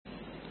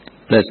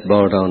Let's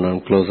bow down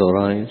and close our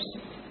eyes.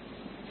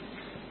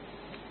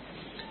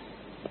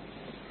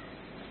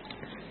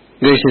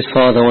 Gracious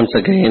Father, once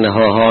again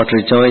our heart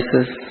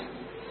rejoices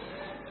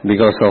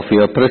because of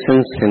your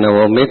presence in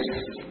our midst.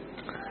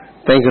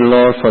 Thank you,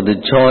 Lord, for the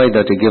joy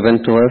that you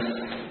given to us.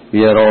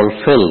 We are all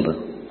filled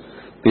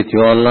with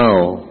your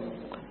love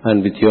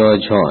and with your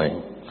joy.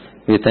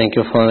 We thank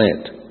you for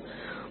it.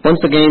 Once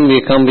again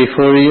we come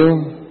before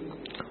you,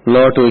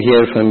 Lord, to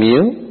hear from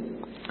you.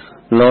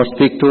 Lord,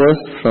 speak to us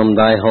from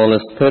thy Holy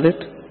Spirit.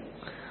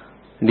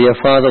 Dear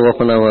Father,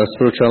 open our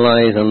spiritual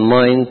eyes and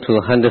mind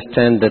to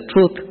understand the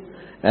truth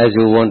as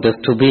you want us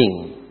to be.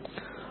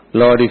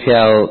 Lord, if you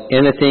have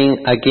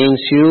anything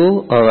against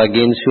you or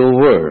against your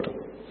word,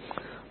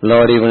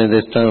 Lord, even in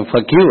this time,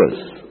 forgive us,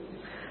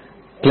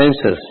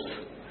 cleanse us,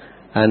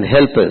 and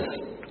help us,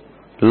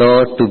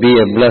 Lord, to be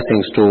a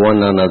blessing to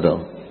one another.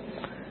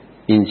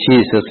 In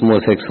Jesus'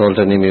 most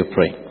exalted name we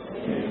pray.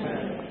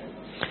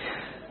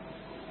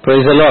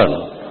 Praise the Lord.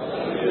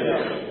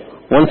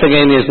 Once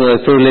again, it is my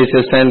privilege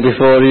to stand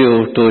before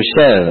you to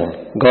share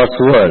God's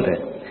Word.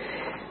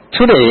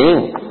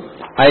 Today,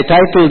 I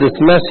titled this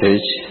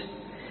message,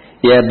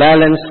 A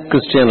Balanced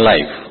Christian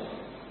Life.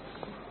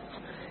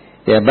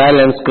 A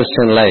Balanced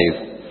Christian Life.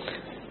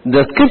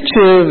 The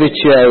scripture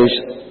which I have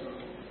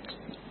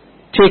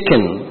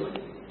taken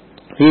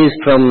is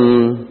from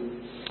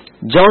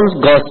John's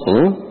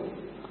Gospel,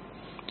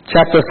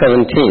 chapter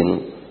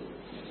 17.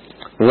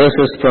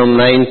 Verses from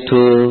 9 to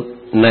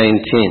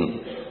 19.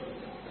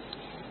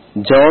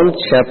 John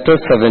chapter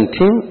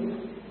 17,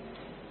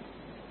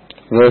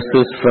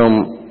 verses from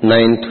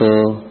 9 to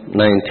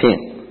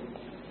 19.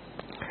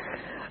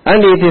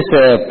 And it is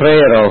a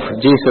prayer of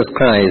Jesus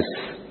Christ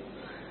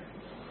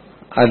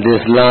at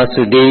these last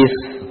days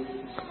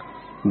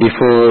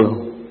before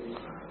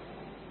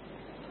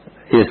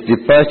his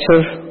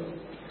departure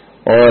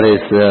or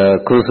his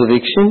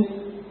crucifixion.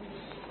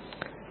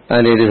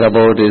 And it is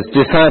about his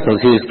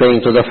disciples. He is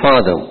praying to the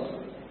Father.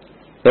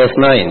 Verse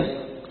 9.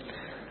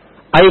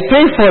 I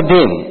pray for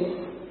them.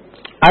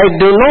 I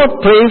do not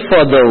pray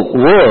for the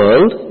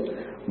world,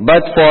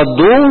 but for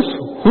those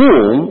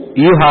whom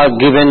you have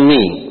given me.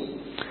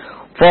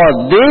 For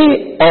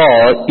they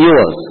are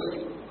yours.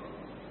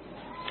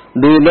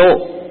 Do you know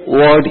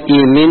what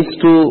he means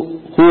to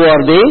who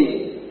are they?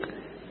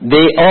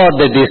 They are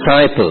the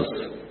disciples.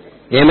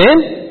 Amen?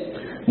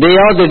 They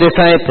are the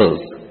disciples.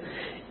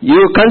 You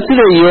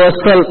consider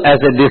yourself as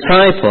a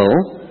disciple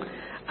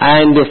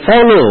and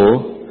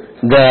follow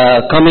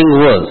the coming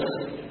verse.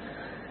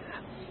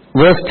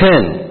 Verse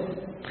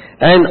 10.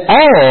 And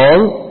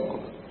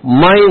all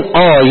mine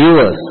are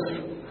yours,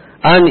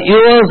 and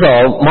yours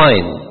are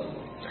mine,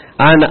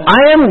 and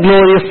I am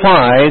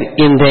glorified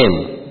in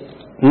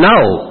them.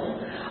 Now,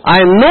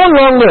 I am no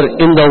longer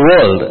in the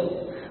world,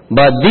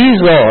 but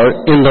these are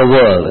in the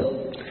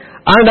world.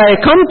 And I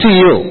come to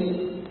you,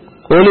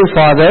 Holy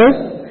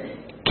Father,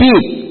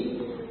 keep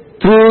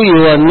through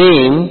your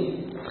name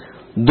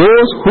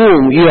those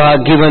whom you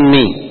have given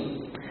me,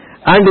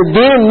 and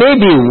they may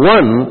be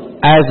one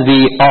as we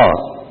are.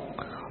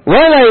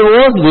 While I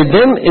was with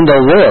them in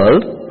the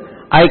world,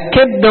 I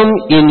kept them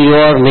in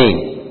your name.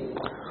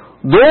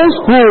 Those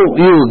whom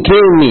you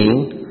gave me,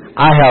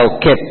 I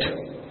have kept,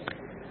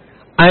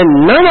 and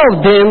none of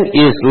them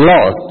is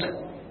lost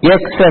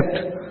except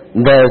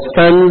the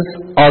sons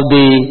of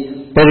the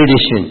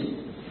perdition,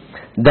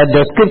 that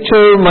the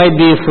scripture might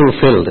be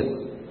fulfilled.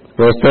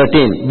 Verse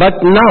 13. But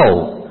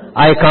now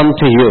I come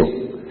to you,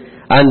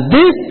 and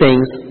these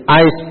things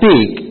I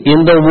speak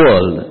in the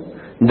world,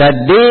 that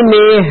they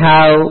may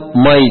have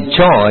my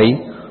joy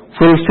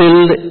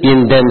fulfilled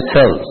in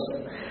themselves.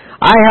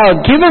 I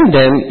have given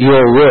them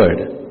your word,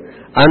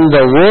 and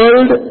the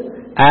world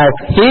has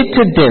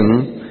hated them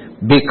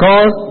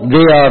because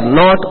they are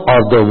not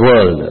of the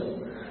world,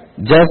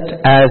 just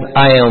as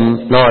I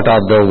am not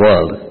of the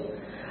world.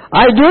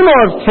 I do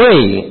not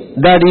pray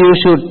that you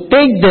should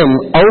take them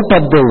out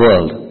of the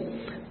world,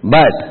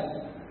 but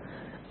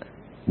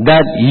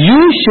that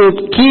you should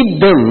keep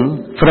them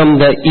from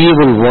the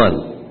evil one.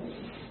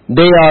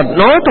 They are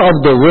not of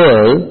the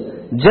world,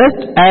 just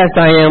as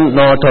I am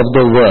not of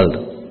the world.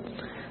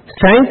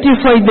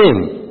 Sanctify them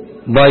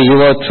by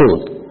your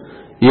truth.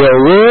 Your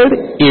word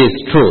is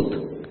truth.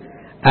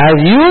 As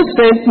you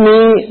sent me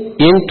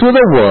into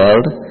the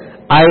world,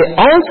 I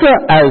also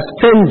have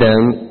sent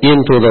them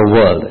into the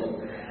world.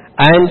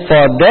 And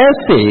for their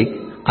sake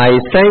I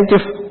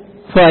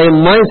sanctify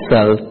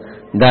myself,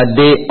 that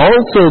they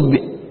also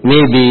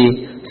may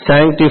be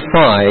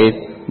sanctified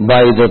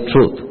by the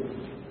truth.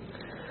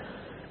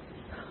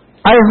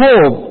 I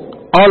hope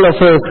all of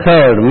us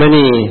heard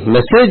many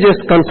messages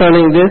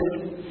concerning this,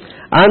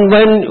 and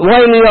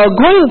while you are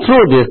going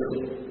through this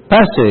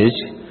passage,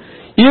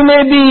 you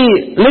may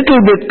be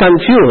little bit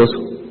confused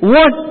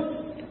what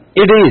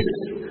it is,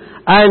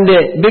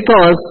 and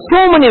because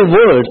so many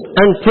words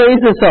and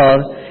phrases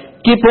are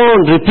keep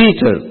on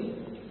repeated,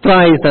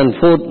 thrice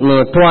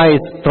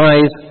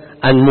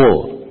and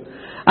more.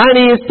 And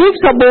he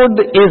speaks about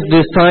his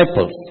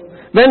disciples.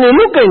 when you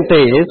look into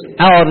it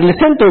or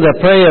listen to the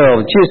prayer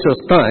of Jesus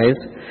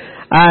Christ,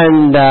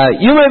 and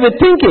you may be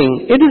thinking,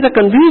 it is a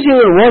confusion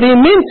of what he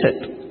means it.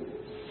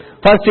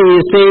 First he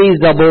says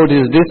about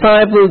his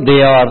disciples,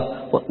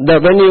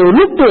 when you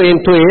look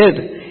into it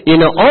in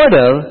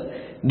order,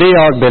 they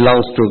are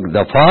belongs to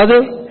the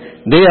Father,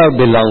 they are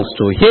belongs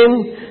to him,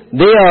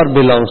 they are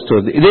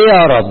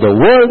of the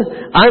world,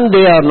 and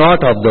they are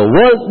not of the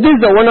world. This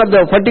is one of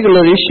the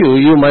particular issue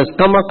you must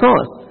come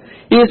across.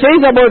 He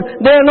says about,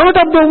 they are not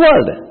of the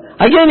world.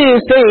 Again he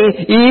is saying,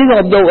 he is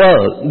of the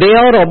world. They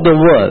are of the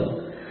world.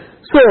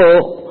 So,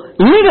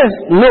 let us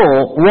know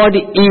what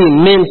he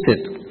means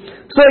it.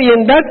 So,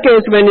 in that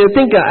case, when you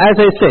think, as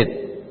I said,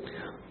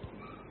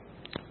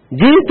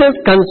 Jesus'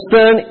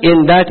 concern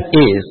in that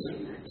is,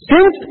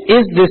 since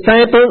his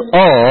disciples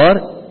are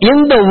in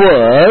the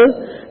world,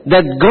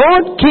 that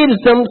God keeps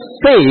them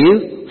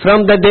safe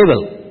from the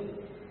devil.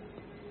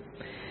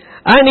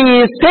 And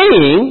he is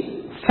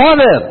saying,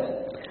 Father,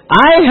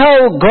 I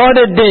have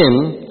guarded them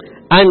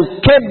and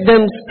kept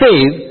them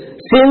safe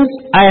since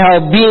I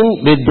have been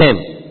with them.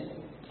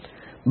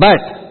 But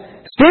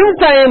since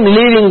I am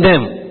leaving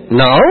them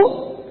now,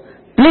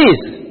 please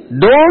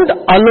don't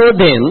allow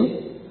them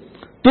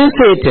to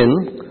Satan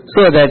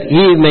so that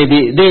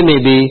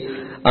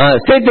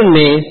Satan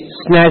may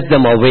snatch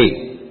them away.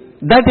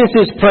 That is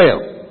his prayer.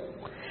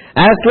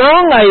 As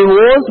long I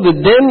was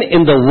with them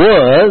in the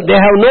world, they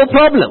have no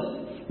problem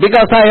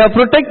because I have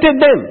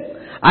protected them.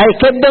 I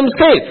kept them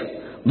safe,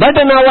 but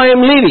now I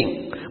am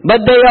leaving.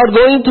 But they are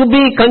going to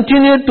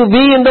continue to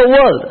be in the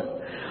world.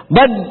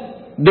 But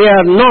they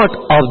are not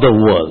of the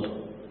world.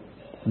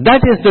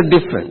 That is the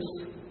difference.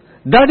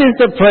 That is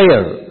the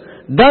prayer.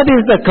 That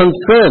is the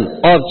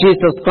concern of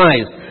Jesus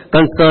Christ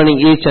concerning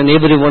each and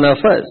every one of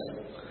us.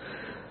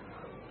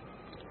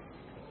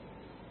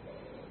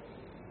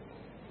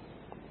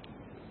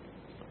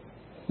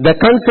 The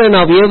concern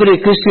of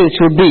every Christian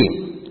should be,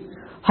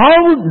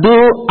 how do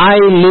I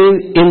live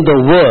in the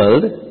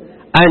world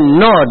and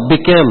not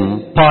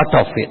become part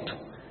of it?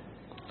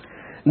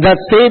 That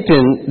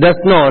Satan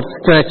does not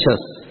snatch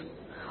us.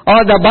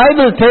 Or the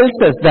Bible tells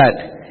us that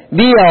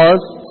we are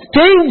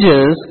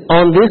strangers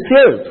on this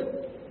earth.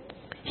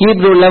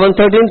 Hebrews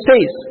 11:13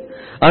 says,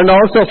 and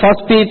also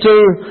 1 Peter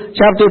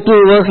chapter 2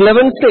 verse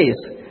 11 says,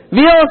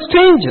 we are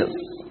strangers.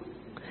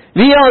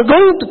 We are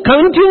going to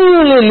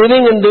continually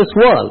living in this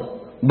world.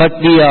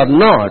 But we are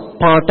not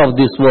part of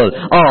this world,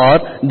 or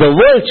the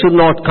world should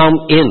not come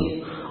in.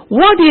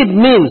 What it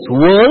means,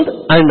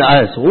 world and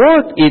us,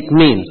 what it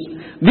means.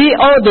 We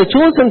are the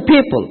chosen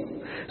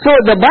people. So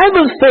the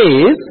Bible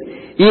says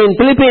in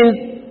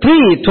Philippians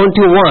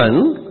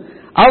 3:21,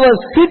 our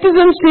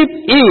citizenship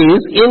is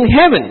in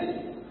heaven,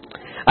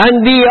 and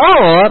we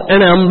are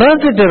an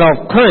ambassador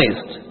of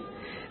Christ.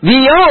 We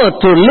are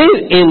to live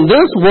in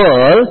this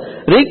world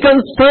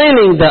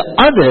reconciling the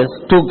others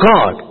to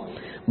God.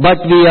 But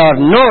we are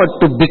not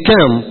to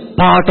become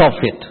part of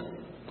it.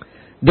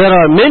 There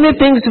are many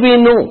things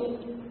we know,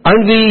 and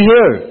we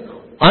hear,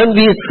 and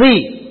we see,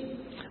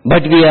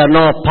 but we are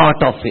not part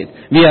of it.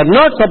 We are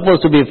not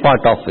supposed to be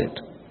part of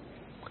it.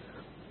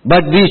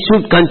 But we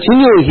should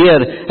continue here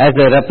as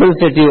a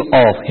representative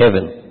of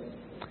heaven.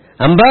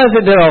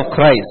 Ambassador of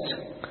Christ.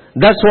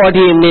 That's what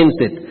he means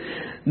it.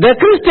 The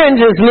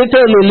Christian is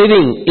literally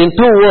living in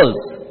two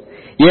worlds.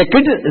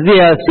 They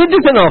are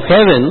citizen of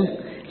heaven,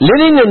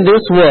 living in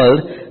this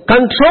world,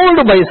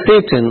 controlled by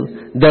Satan,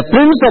 the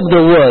prince of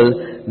the world.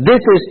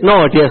 This is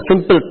not a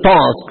simple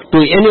task to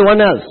anyone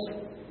else.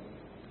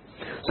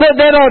 So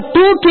there are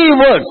two key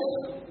words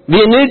we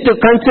need to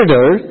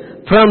consider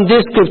from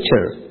this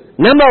scripture.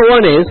 Number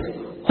one is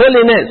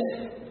holiness.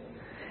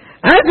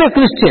 As a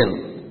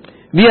Christian,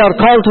 we are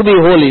called to be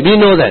holy. We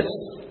know that.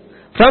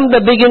 From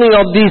the beginning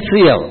of this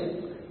year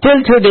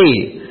till today,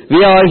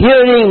 we are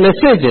hearing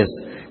messages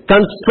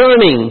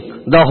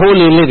concerning the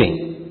holy living,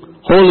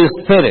 Holy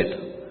Spirit,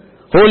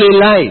 holy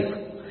life,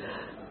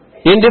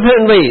 in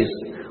different ways.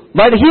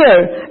 But here,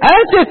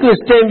 as a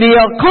Christian, we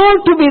are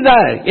called to be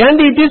there. And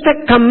it is a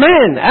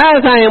command,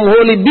 as I am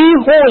holy, be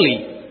holy.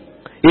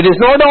 It is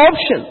not an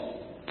option.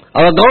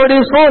 Our God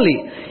is holy.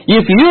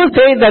 If you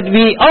say that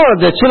we are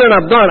the children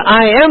of God,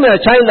 I am a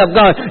child of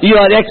God, you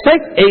are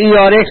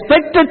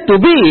expected to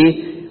be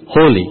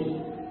holy.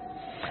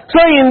 So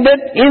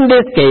in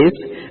this case,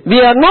 we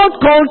are not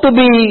called to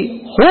be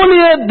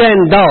holier than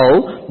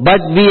thou,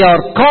 but we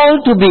are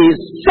called to be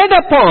set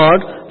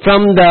apart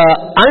from the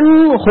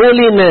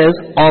unholiness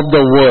of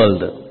the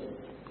world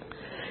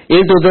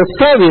into the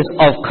service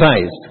of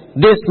Christ.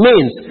 This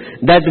means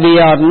that we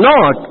are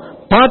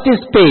not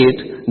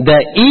participate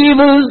the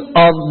evils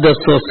of the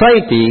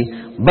society,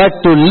 but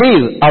to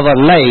live our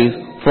life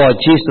for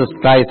Jesus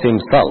Christ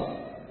Himself.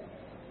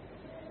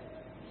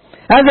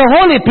 As a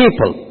holy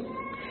people,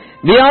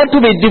 we are to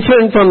be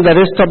different from the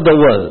rest of the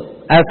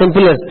world, as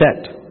simple as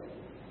that.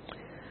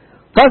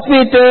 1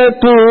 Peter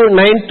 2,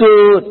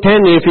 9-10,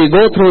 if we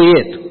go through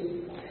it,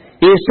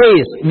 it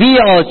says, we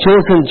are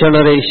chosen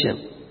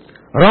generation,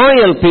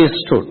 royal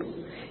priesthood,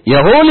 a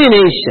holy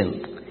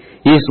nation,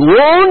 His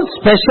own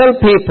special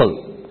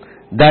people,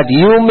 that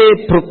you may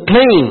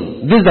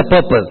proclaim, this is the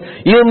purpose,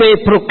 you may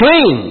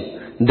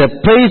proclaim the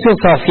praises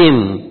of Him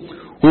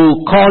who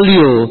called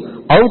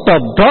you out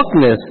of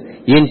darkness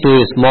into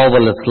His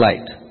marvelous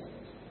light.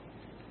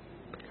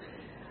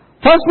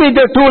 1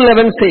 Peter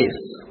 2:11 says,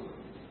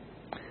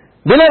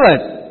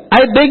 Beloved,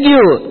 I beg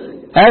you,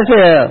 as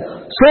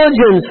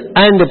sojourners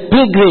and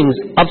pilgrims,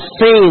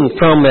 abstain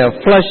from a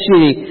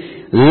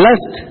fleshly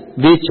lust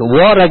which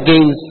war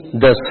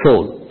against the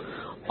soul.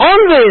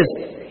 Always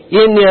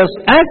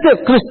as a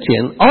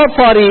Christian, or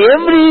for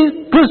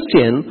every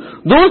Christian,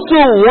 those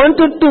who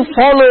wanted to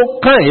follow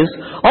Christ,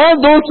 or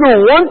those who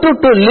wanted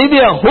to live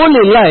a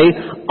holy life,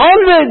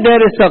 always there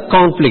is a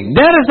conflict.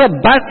 There is a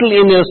battle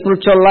in your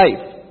spiritual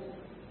life.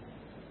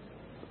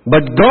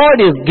 But God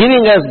is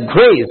giving us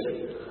grace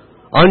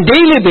on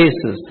daily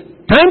basis,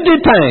 time to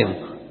time,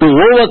 to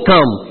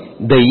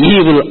overcome the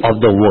evil of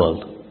the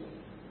world.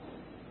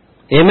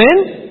 Amen?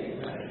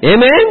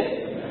 Amen?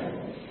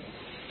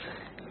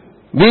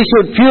 We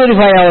should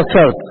purify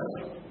ourselves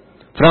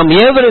from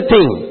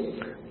everything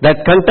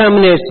that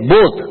contaminates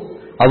both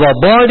our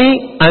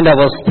body and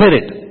our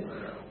spirit,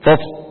 for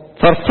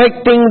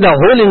perfecting the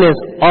holiness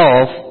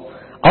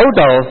out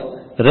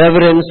of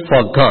reverence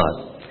for God.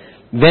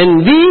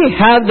 When we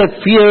have that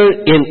fear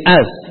in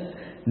us,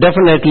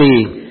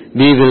 definitely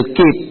we will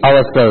keep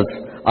ourselves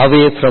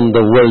away from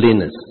the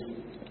worldliness.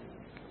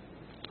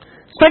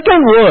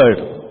 Second word,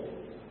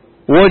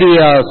 what we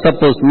are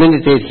supposed to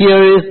meditate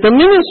here is the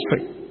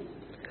ministry.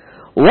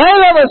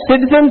 While our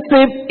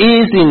citizenship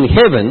is in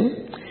heaven,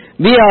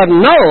 we are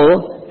now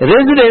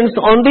residents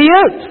on the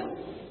earth.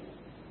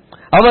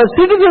 Our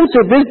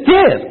citizenship is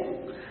there,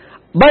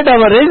 but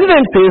our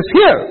residence is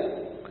here.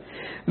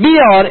 We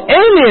are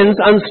aliens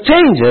and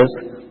strangers,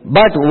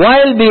 but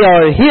while we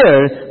are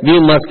here, we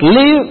must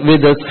live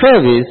with the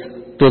service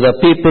to the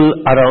people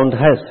around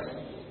us.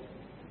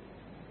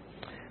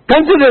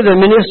 Consider the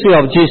ministry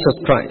of Jesus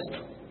Christ.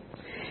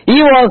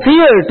 He was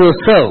here to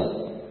serve,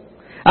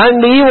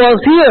 and He was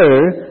here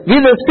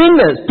with the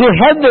sinners, to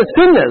help the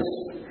sinners.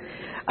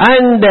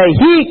 And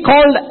He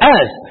called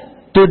us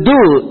to do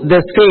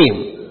the same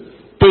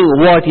thing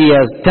what He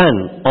has done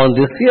on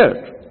this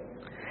earth.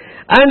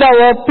 And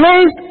our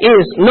place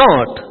is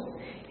not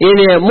in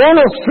a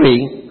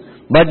monastery,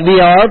 but we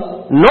are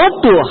not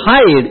to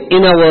hide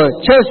in our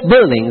church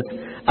buildings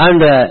and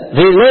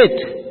relate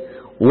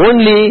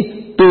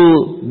only to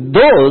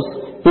those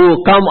who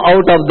come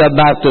out of the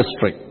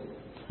baptistry.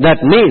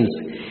 That means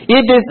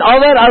it is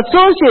our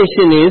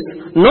association is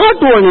not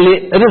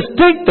only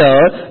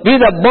restricted with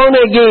the born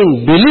again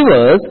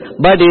believers,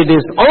 but it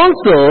is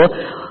also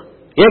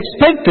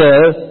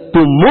expected to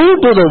move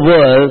to the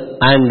world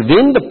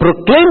and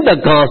proclaim the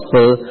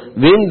gospel,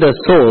 win the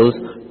souls,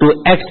 to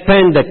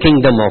expand the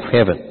kingdom of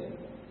heaven.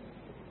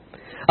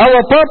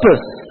 Our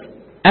purpose,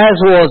 as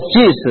was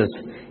Jesus,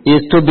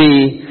 is to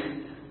be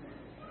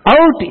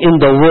out in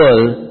the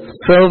world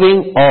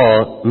serving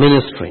or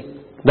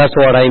ministering. That's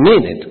what I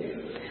mean it.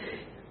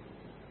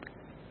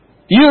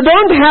 You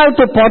don't have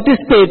to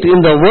participate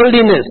in the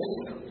worldliness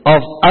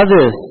of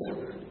others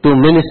to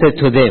minister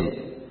to them.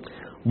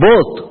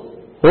 Both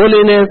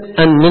holiness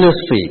and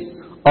ministry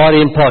are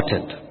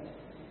important.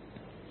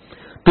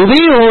 To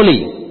be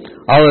holy,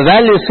 our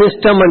value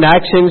system and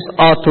actions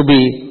are to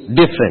be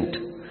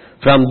different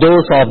from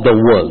those of the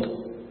world.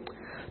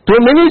 To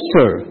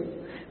minister,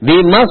 we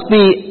must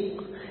be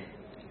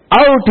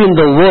out in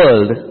the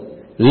world,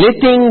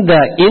 letting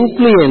the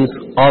influence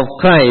of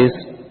Christ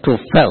to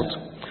felt.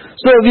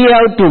 So we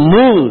have to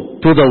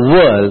move to the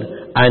world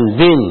and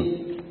win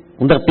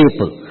the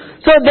people.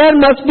 So there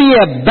must be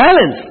a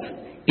balance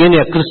in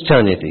a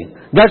Christianity.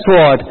 That's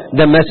what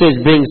the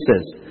message brings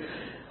us.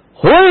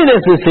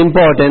 Holiness is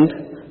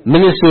important,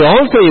 ministry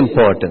also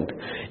important.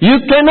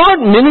 You cannot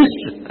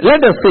minister,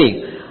 let us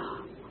see,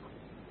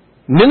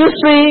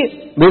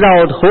 ministry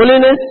without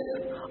holiness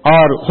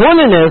or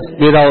holiness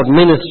without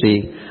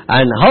ministry,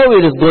 and how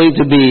it is going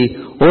to be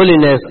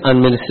holiness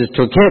and ministry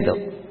together.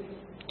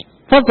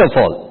 First of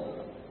all,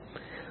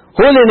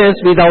 holiness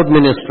without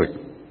ministry.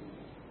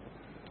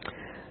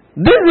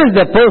 This is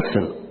the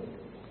person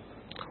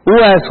who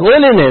has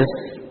holiness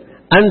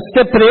and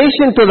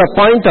separation to the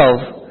point of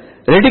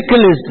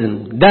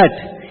radicalism, that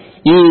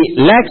he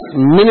lacks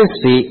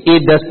ministry, he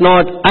does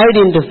not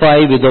identify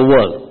with the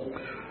world.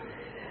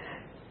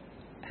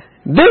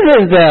 This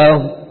is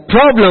the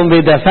problem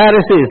with the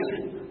Pharisees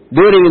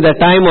during the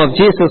time of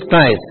Jesus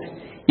Christ.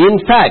 In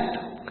fact,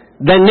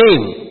 the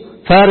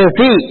name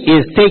Pharisee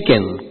is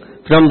taken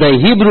from the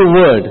Hebrew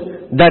word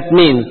that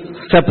means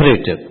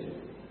separated.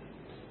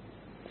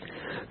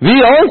 We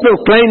also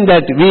claim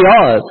that we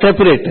are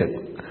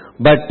separated,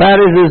 but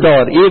Pharisees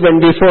are, even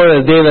before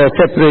us, they were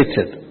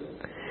separated.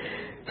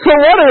 So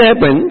what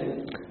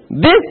happened?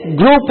 This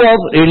group of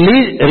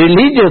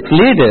religious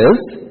leaders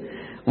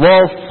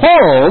were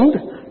formed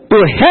to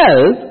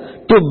help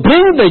to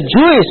bring the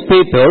Jewish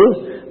people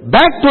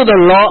back to the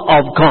law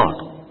of God.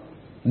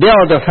 They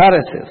are the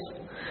Pharisees.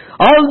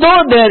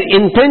 Although their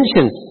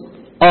intentions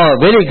are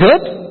very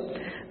good,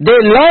 they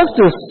lost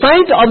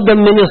sight of the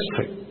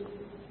ministry.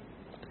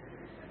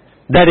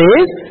 That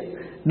is,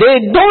 they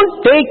don't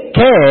take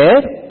care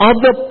of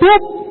the poor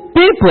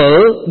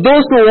people,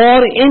 those who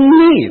are in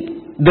need,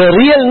 the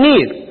real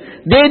need.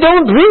 They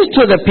don't reach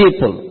to the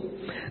people.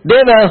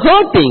 They were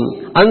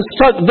hurting and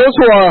those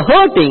who are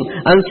hurting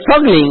and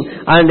struggling,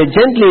 and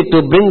gently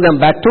to bring them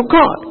back to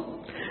God.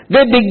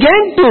 They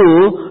began to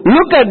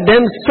look at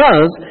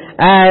themselves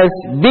as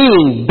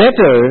being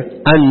better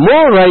and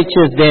more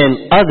righteous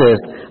than others,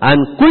 and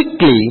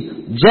quickly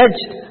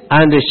judged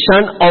and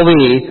shun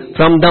away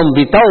from them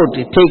without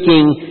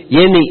taking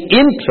any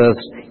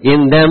interest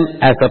in them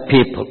as a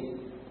people.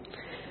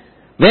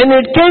 When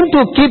it came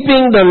to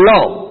keeping the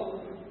law,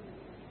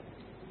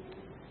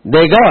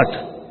 they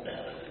got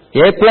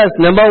A+,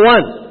 number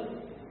 1.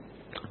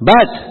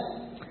 But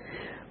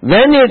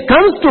when it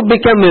comes to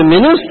become a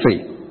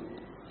ministry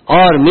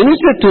or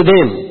minister to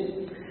them,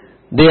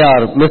 they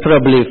are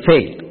miserably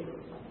failed.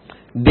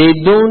 They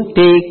don't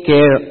take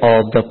care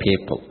of the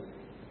people.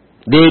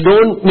 They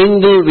don't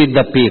mingle with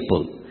the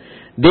people.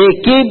 They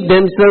keep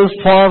themselves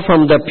far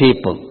from the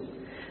people.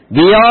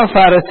 We are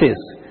Pharisees.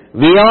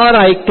 We are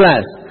high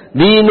class.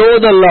 We know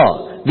the law.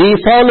 We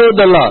follow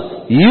the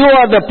law. You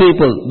are the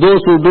people,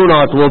 those who do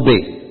not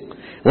obey.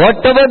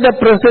 Whatever the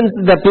presence,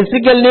 the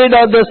physical need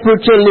or the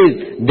spiritual need,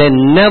 they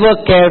never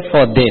care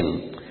for them.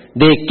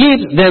 They keep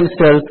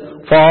themselves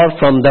far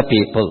from the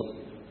people.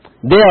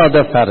 They are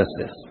the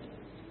Pharisees.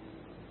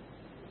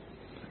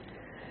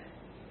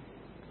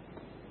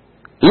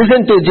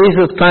 Listen to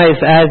Jesus Christ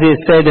as he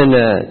said in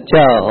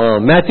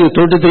Matthew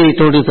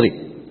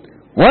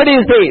 23:23. What he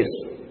says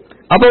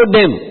about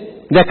them,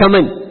 the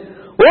comment.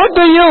 Woe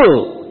to you,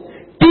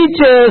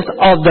 teachers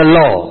of the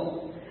law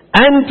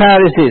and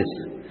Pharisees,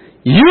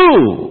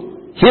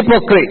 you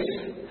hypocrites!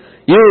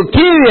 You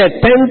give a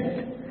tenth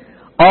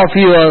of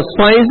your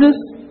spices,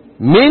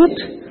 mint,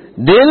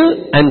 dill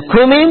and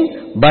cumin,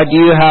 but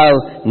you have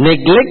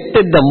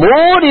neglected the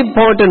more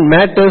important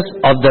matters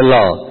of the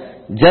law,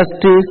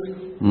 justice,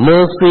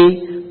 mercy,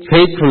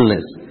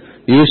 faithfulness.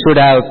 You should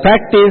have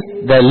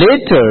practiced the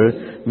latter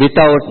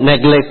without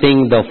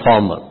neglecting the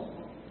former.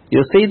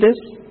 You see this?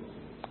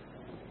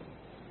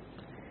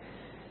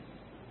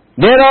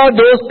 There are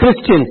those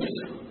Christians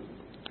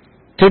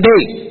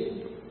today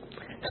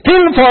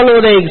still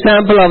follow the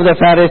example of the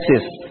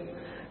Pharisees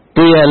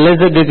to a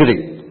lesser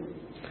degree.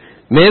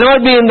 May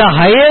not be in the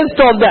highest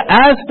of the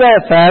as the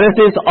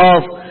Pharisees of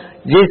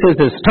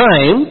Jesus'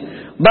 time,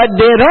 but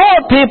there are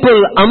people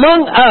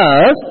among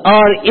us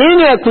or in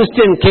a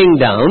Christian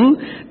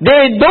kingdom,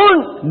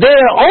 they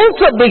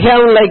also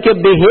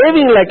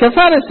behaving like a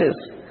Pharisees.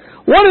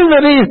 What is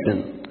the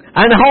reason?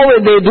 And how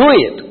will they do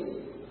it?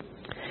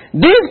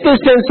 These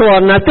Christians who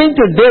have nothing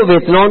to do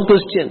with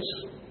non-Christians.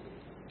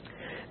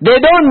 They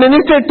don't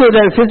minister to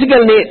their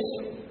physical needs.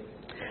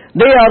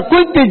 They are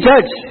quick to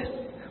judge,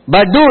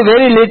 but do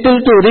very little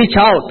to reach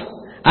out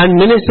and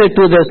minister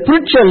to the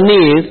spiritual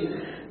needs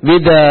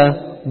with the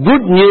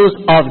good news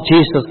of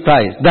Jesus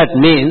Christ. That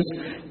means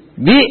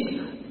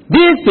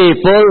these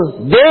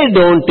people, they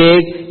don't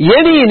take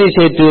any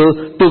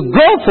initiative to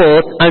go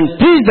forth and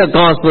preach the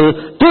gospel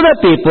to the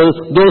people,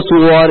 those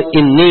who are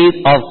in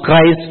need of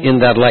Christ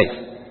in their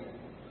life.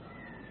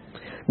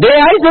 They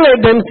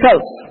isolate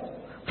themselves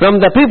from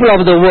the people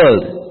of the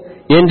world,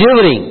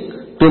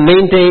 enduring to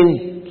maintain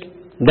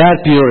their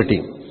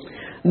purity.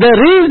 The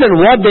reason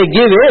what they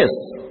give is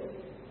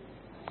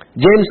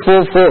James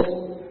 4:4.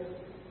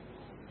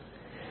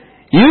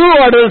 You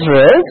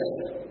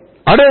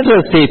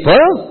adulterous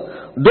people,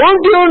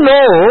 don't you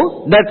know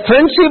that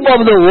friendship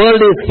of the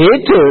world is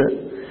hatred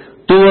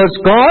towards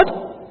God?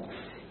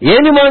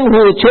 Anyone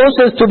who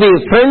chooses to be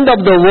a friend of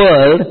the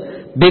world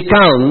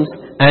becomes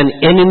an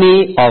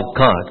enemy of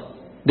God.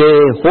 They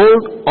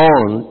hold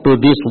on to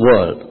this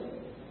world.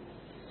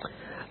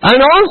 And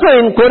also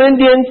in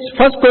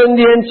 1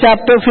 Corinthians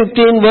chapter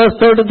 15 verse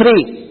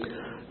 33,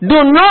 do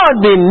not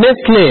be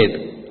misled.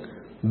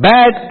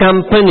 Bad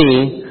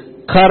company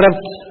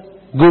corrupts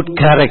good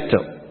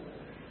character.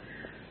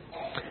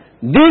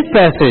 These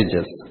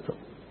passages,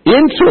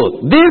 in truth,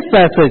 these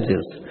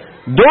passages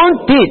don't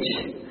teach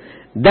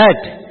that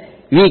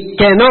we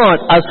cannot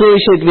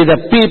associate with the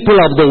people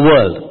of the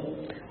world,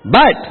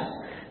 but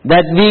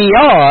that we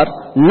are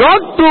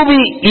not to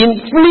be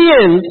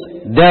influenced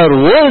their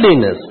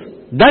worldliness.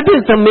 That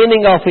is the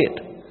meaning of it.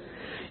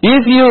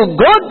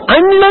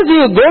 Unless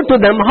you go to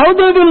them, how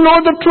they will know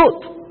the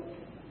truth?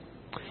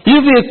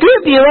 If you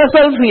keep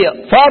yourself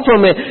far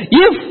from it,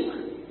 if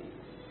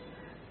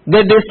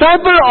the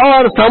disciple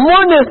or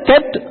someone is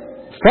kept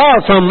far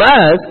from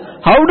us,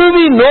 how do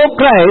we know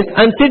Christ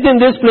and sit in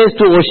this place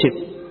to worship?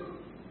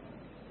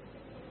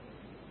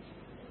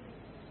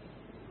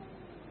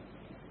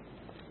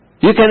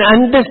 You can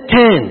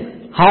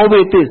understand how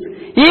it is.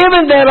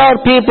 Even there are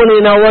people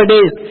in our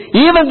days,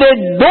 even they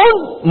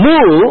don't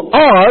move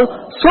or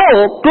so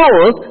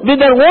close with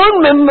their own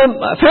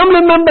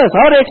family members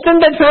or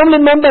extended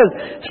family members.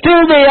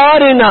 Still they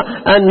are in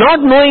not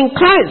knowing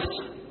Christ.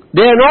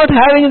 They are not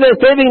having the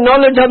saving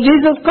knowledge of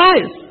Jesus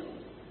Christ.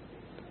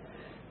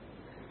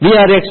 we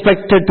are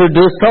expected to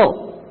do so.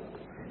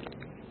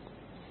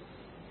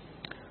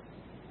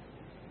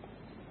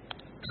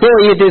 So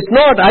it is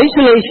not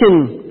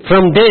isolation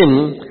from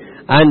them,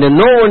 and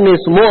no one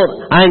is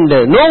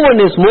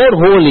more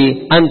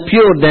holy and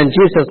pure than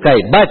Jesus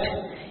Christ, but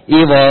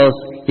he was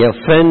a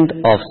friend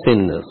of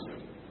sinners.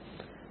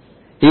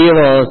 He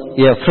was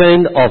a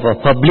friend of a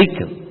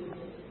publican.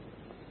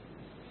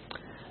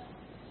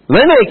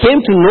 When I came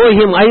to know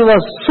him, I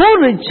was so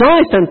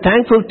rejoiced and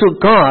thankful to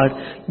God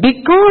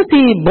because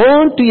he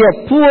born to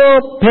a poor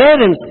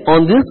parents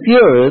on this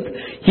earth.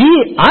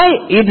 I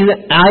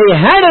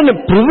had a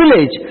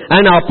privilege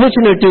and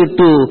opportunity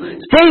to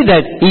say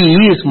that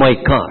he is my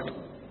God.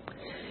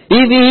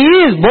 If he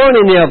is born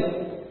in a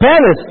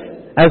palace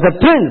as a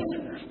prince,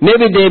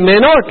 maybe they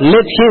may not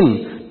let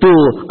him to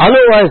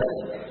allow us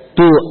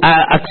to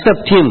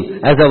accept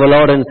him as our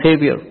Lord and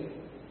Savior.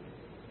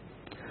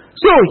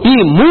 So he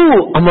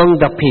moved among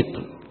the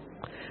people.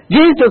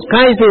 Jesus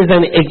Christ is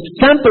an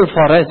example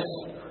for us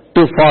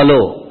to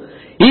follow.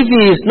 If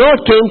he is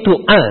not came to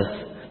us,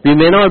 we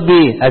may not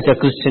be as a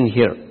Christian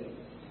here.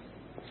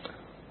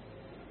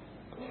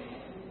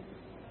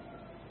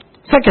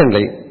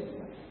 Secondly,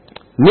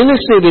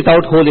 ministry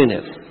without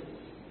holiness.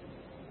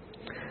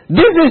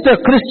 This is the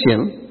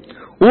Christian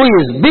who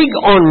is big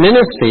on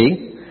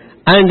ministry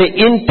and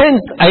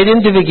intense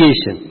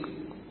identification.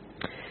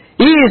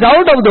 He is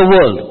out of the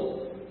world.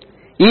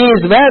 He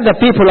is where the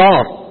people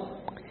are.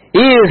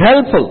 He is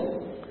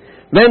helpful.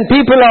 When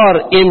people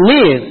are in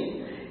need,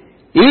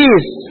 he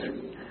is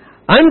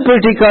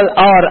uncritical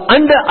or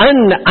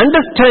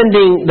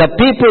understanding the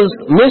people's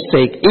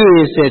mistake. He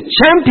is a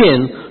champion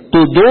to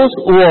those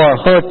who are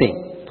hurting.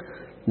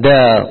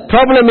 The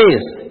problem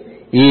is,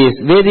 he is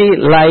very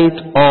light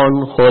on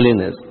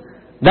holiness.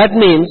 That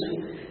means,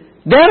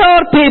 there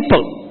are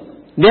people,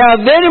 they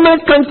are very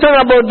much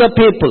concerned about the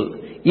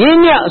people.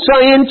 So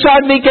in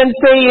short we can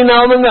say in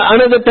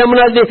another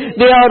terminology,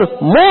 they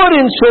are more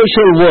in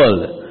social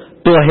world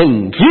to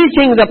him,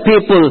 reaching the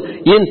people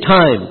in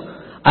time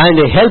and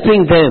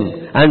helping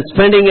them and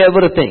spending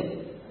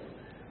everything.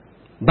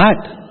 But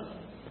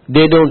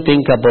they don't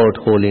think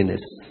about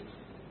holiness.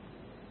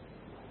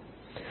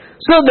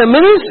 So the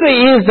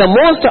ministry is the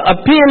most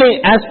appealing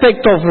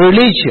aspect of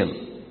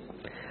religion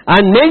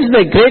and makes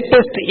the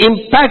greatest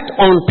impact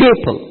on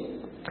people.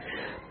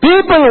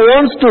 People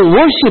want to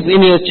worship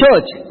in a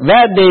church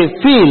where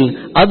they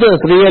feel others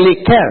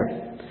really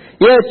care.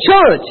 A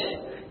church,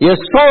 a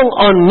strong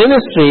on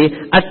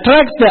ministry,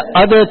 attracts the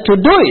other to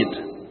do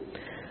it.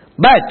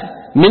 But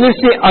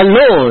ministry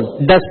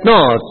alone does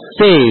not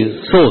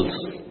save souls.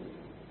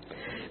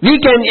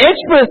 We can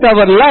express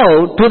our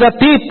love to the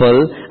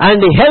people and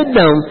help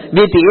them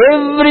with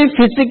every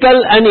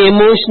physical and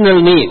emotional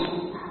need.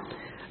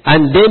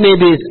 And they may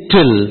be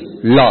still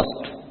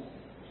lost.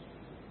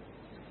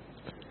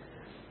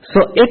 So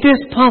it is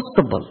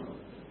possible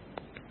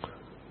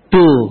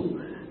to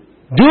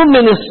do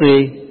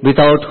ministry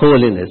without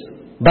holiness,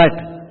 but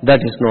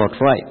that is not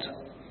right.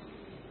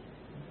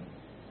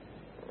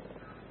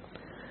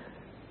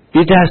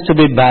 It has to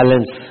be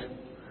balanced.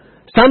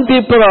 Some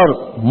people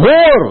are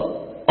more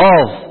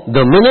of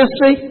the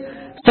ministry,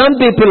 some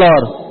people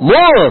are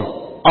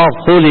more of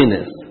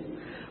holiness.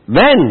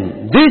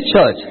 When this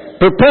church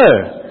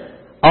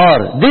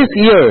this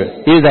year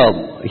is a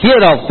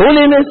year of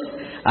holiness,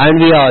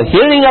 and we are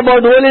hearing about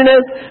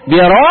holiness, we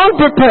are all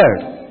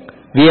prepared.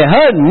 We have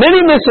heard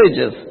many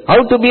messages, how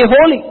to be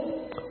holy,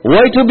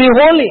 why to be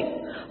holy,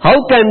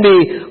 how can be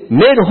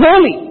made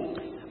holy.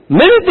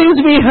 Many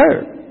things we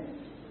heard.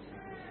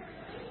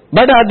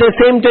 But at the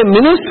same time,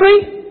 ministry,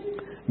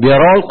 we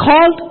are all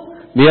called,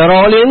 we are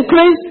all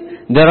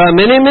increased, there are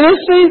many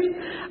ministries,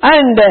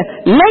 and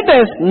let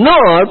us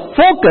not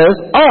focus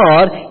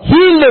or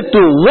yield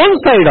to one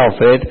side of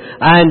it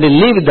and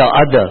leave the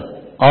other,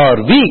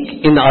 or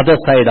weak in the other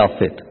side of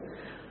it.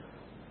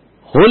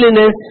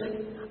 Holiness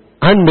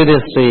and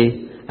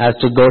ministry has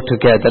to go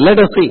together. Let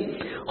us see.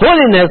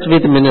 Holiness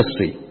with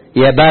ministry.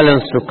 A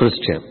balanced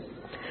Christian.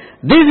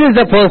 This is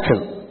the person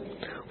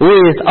who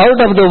is out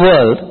of the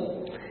world,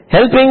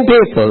 helping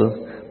people,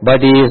 but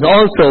he is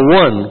also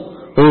one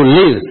who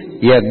lives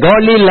a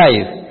godly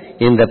life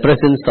in the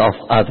presence of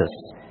others.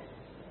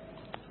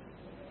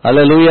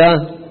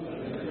 Hallelujah.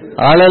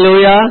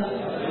 Hallelujah.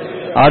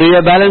 Are you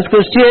a balanced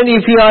Christian?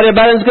 If you are a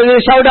balanced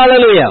Christian, shout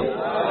hallelujah.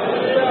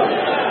 Hallelujah.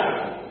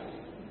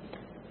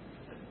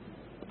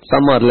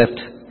 Some are left.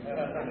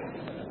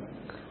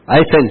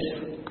 I sense.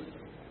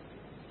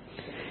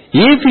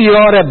 If you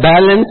are a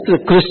balanced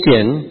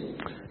Christian,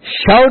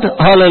 shout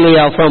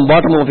hallelujah from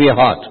bottom of your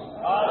heart.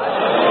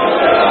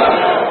 Hallelujah.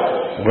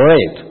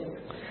 Great.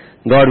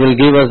 God will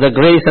give us the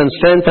grace and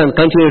strength and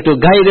continue to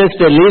guide us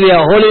to live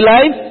a holy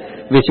life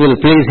which will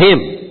please Him.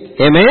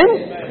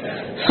 Amen?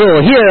 So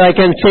here I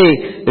can say,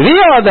 we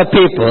are the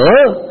people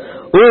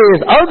who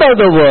is out of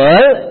the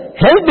world,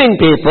 helping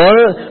people,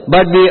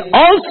 but we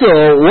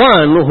also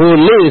one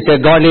who lives a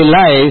godly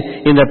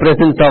life in the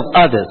presence of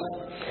others.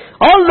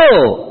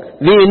 Although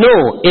we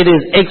know it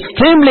is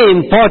extremely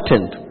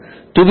important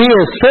to be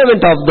a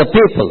servant of the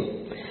people.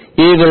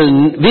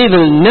 We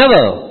will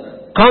never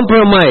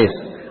compromise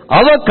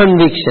our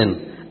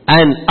conviction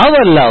and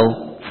our love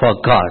for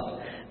God.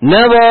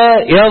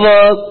 Never ever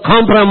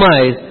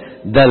compromise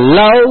the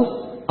love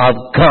of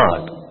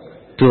God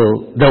to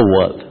the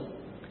world.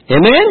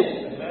 Amen?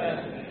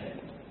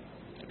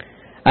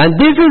 And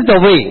this is the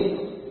way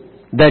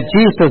that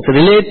Jesus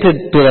related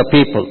to the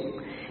people.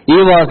 He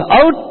was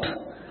out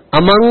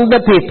among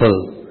the people,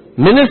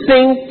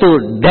 ministering to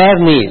their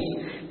needs,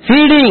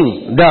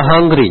 feeding the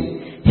hungry,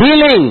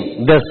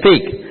 healing the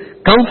sick,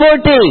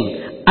 comforting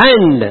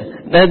and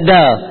the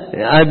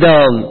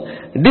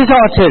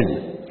disheartened,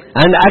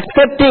 and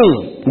accepting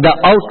the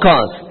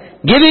outcast,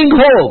 giving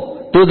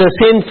hope to the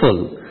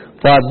sinful.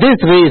 For this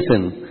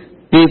reason,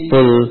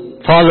 people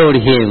followed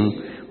him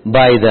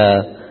by the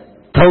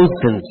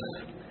thousands,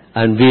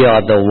 and we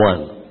are the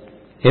one.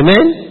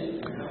 Amen?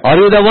 Are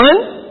you the one?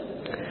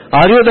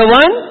 Are you the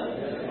one?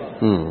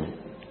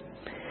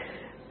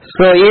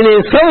 So in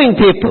his serving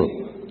people,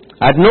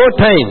 at no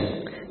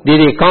time did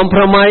he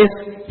compromise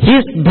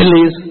his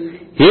beliefs,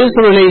 his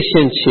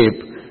relationship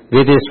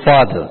with his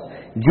Father.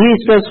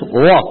 Jesus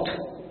walked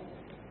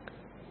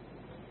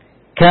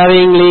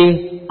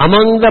caringly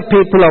among the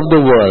people of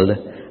the world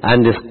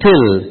and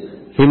still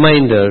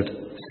remained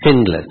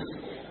sinless.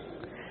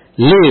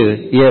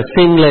 Lived a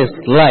sinless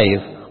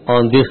life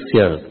on this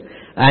earth.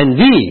 And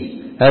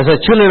we, as the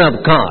children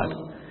of God,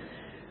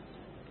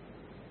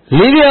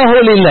 live a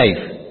holy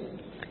life,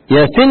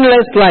 a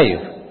sinless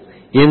life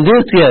in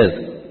this earth,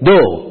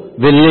 though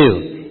we live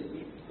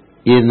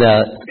in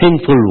a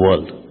sinful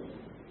world.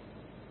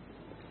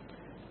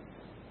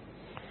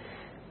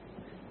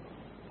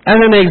 As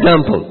an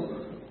example,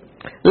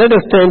 let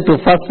us turn to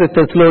 1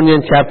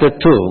 Thessalonians chapter 2.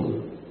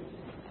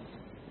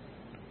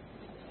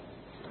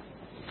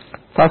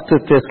 1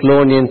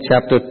 Thessalonians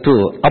chapter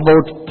 2.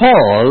 About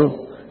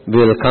Paul, we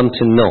will come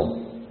to know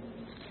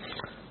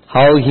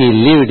how he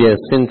lived a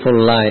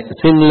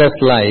sinless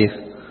life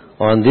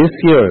on this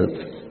earth,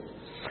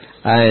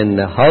 and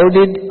how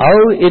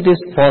it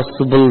is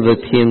possible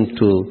with him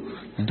to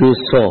do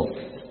so.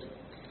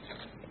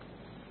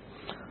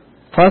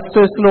 1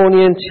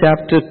 Thessalonians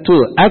chapter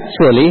 2.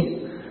 Actually,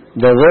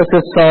 the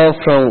verses are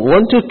from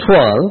 1 to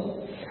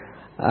 12,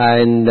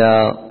 and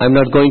I'm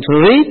not going to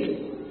read,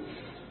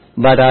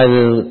 but I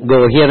will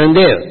go here and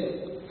there.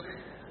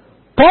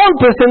 Paul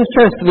presents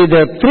us with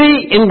the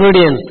three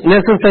ingredients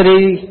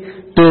necessary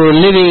to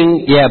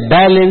living a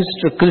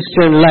balanced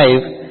Christian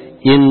life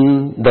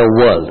in the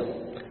world.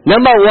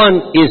 Number one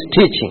is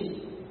teaching.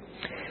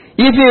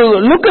 If you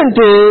look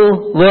into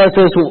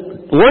verses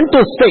 1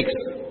 to 6,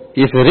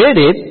 if you read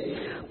it,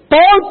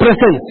 Paul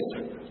presents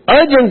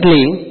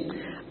urgently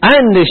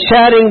and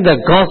sharing the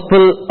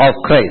gospel of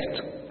Christ.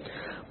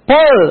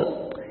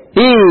 Paul,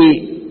 he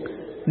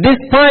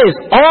despised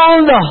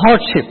all the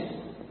hardship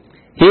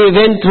he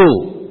went through.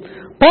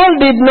 Paul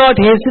did not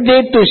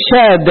hesitate to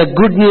share the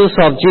good news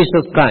of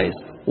Jesus Christ.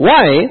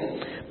 Why?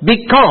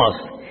 Because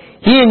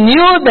he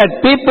knew that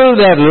people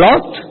were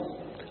lost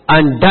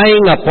and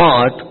dying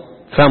apart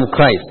from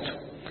Christ.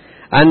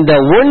 And the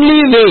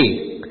only way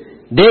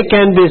they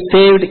can be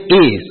saved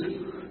is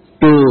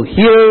to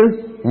hear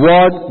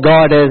what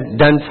God has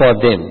done for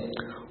them.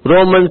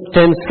 Romans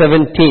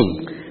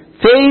 10:17.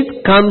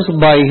 Faith comes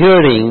by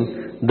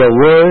hearing the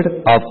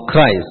word of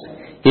Christ.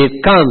 It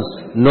comes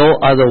no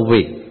other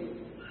way.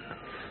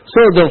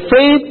 So the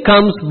faith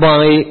comes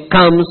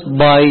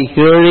by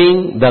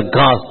hearing the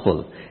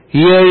gospel,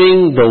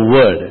 hearing the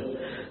word.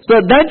 So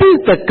that is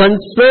the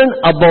concern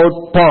about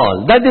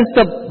Paul. That is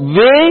the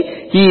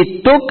way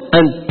he took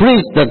and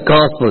preached the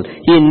gospel.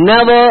 He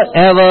never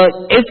ever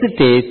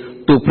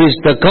hesitated to preach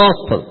the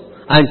gospel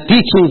and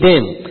teaching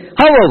them.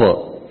 However,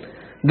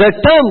 the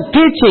term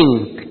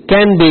teaching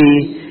can be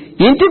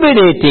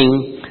intimidating.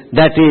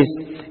 That is,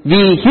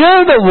 we hear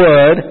the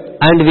word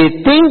and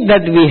we think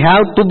that we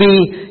have to be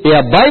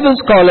a Bible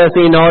scholar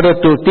in order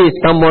to teach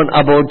someone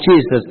about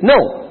Jesus. No.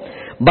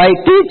 By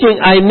teaching,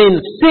 I mean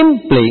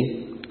simply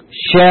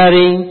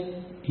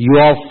sharing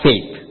your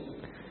faith,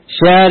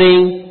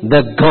 sharing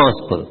the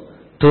gospel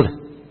to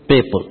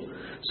people.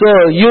 So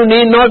you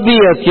need not be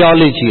a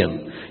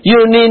theologian.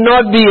 You need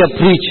not be a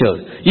preacher.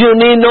 You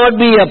need not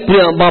be a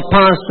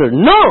pastor.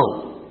 No.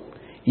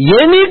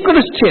 Any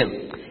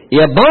Christian,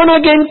 a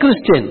born-again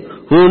Christian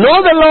who know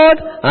the Lord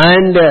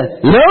and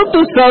love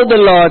to serve the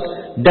Lord,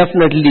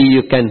 definitely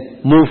you can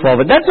move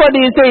forward. That's what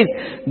he says.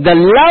 The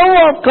love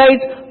of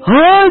Christ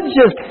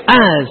urges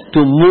us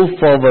to move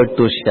forward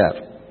to share.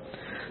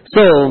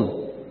 So,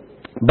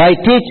 by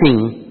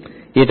teaching,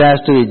 it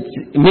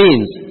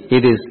means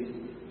it is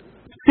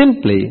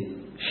simply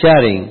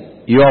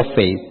sharing your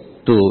faith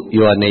to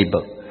your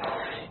neighbor.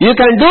 You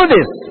can do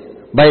this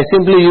by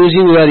simply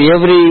using your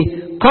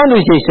every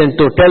conversation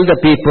to tell the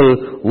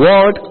people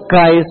what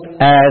Christ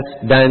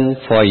has done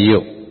for you.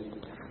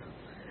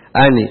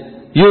 And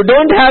you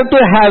don't have to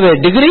have a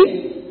degree,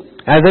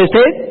 as I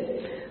said,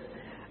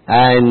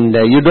 and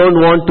you don't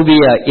want to be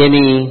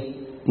any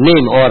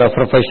name or a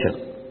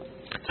profession.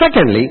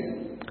 Secondly,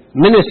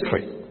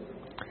 ministry.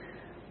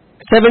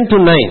 7 to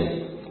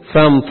 9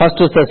 from 1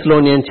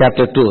 Thessalonians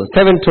chapter 2,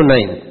 7 to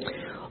 9.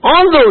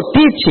 Although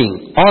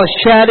teaching or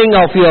sharing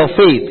of your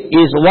faith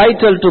is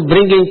vital to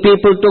bringing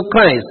people to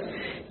Christ,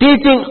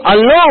 teaching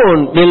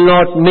alone will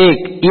not make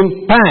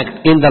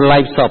impact in the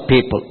lives of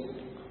people.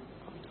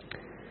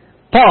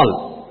 Paul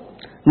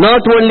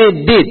not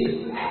only did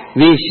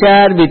we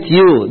share with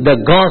you the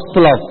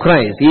gospel of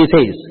Christ, he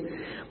says,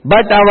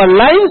 but our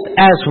lives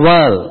as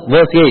well,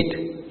 verse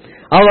 8,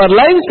 our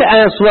lives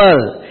as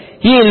well.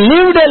 He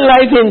lived a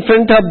life in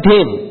front of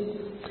him.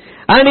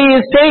 And he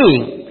is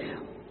saying,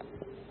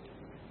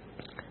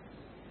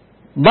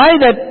 by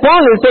that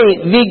Paul is saying,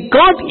 we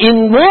got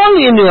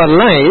involved in your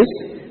lives,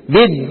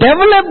 we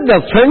developed the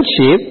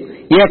friendship,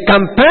 a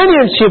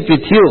companionship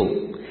with you.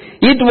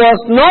 It was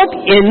not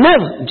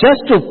enough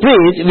just to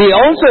preach, we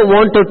also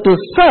wanted to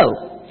serve.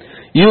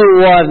 You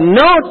are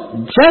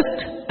not just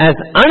as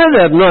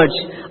another notch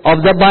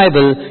of the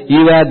Bible,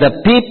 you are the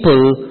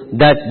people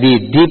that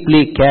we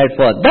deeply cared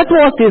for. That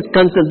was his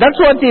concern. That's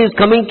what he is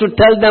coming to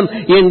tell them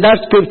in that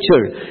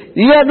scripture.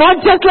 You are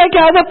not just like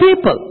other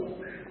people,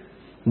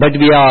 but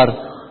we are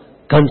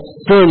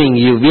concerning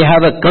you. We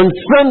have a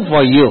concern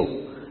for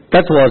you.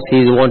 That's what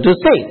he wants to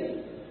say.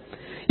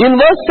 In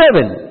verse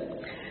 7,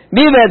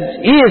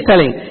 he is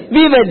telling,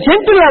 we were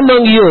gentle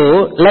among you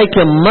like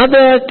a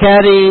mother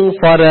caring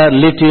for her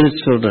little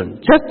children.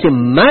 Just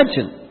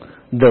imagine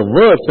the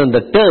words and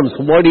the terms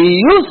what he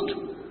used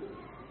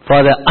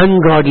for the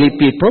ungodly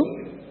people.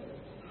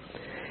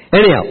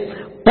 Anyhow,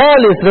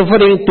 Paul is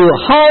referring to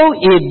how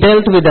he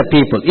dealt with the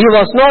people. He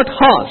was not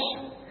harsh.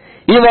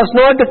 He was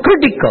not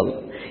critical.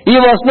 He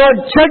was not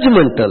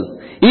judgmental.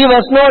 He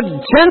was not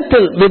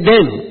gentle with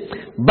them,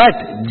 but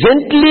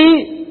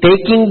gently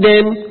taking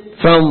them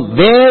from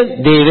where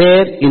they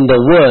were in the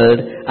world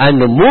and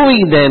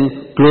moving them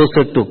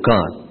closer to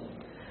God.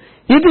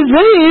 It is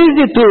very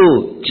easy to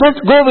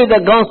just go with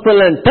the gospel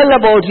and tell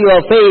about your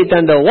faith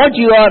and what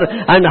you are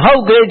and how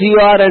great you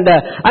are and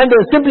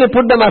simply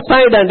put them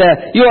aside and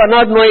you are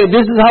not knowing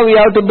this is how you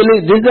have to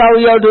believe, this is how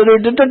you have to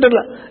read.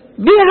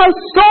 We have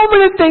so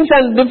many things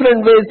and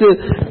different ways,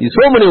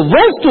 so many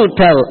words to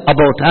tell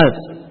about us.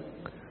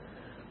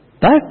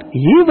 But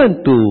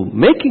even to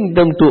making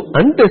them to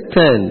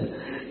understand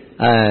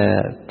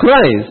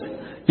Christ,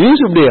 you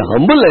should be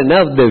humble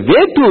enough the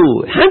way to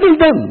handle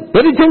them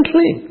very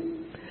gently.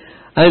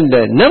 And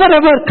never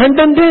ever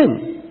condemn them.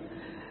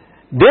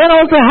 They are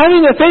also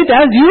having a faith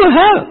as you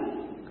have.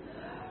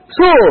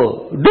 So,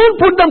 don't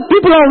put them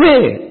people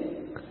away.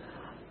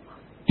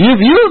 If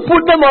you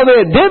put them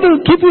away, they will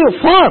keep you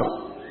far.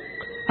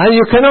 And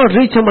you cannot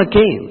reach them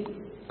again.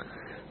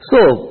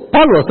 So,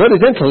 Paul was very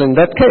gentle in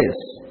that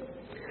case.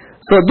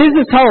 So, this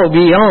is how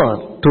we are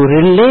to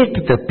relate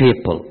to the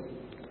people.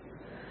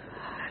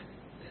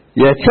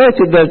 A church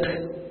that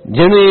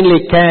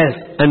genuinely cares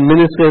and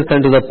ministers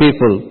unto the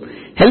people,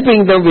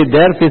 helping them with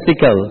their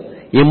physical,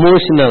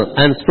 emotional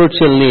and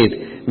spiritual need,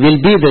 will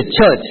be the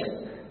church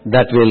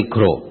that will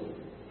grow.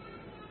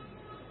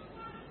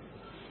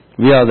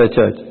 We are the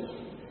church.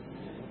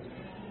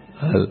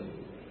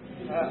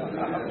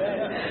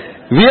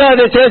 We are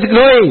the church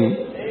growing.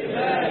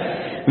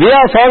 We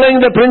are following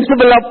the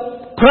principle of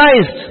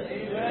Christ.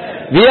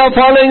 We are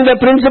following the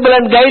principle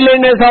and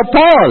guidelines of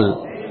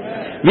Paul.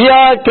 We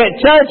are a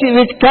church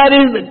which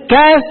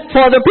cares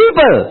for the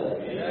people.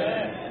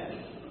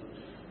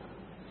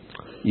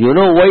 You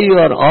know why you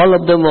are all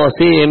of them are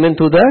saying amen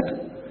to that?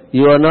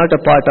 You are not a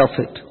part of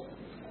it.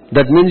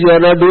 That means you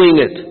are not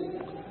doing it.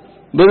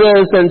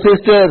 Brothers and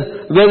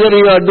sisters, whether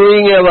you are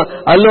doing it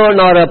alone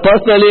or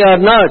personally or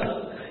not,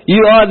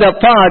 you are the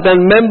part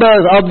and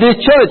members of this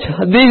church.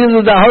 This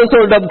is the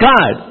household of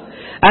God.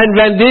 And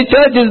when this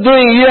church is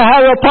doing, you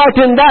have a part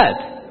in that.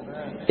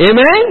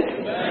 Amen?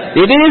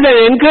 It is an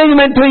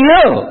encouragement to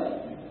you.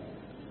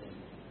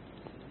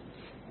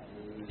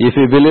 If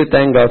you believe,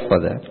 thank God for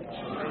that.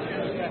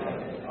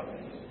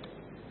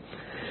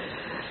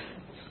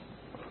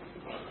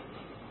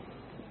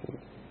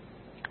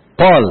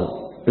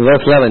 Paul,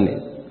 verse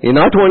 11, he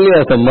not only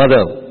as a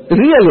mother,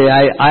 really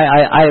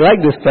I like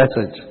this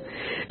passage.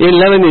 In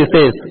 11 he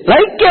says,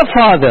 like a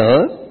father,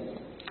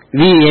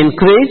 we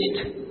encouraged,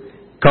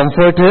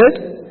 comforted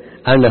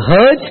and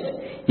urged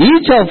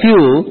each of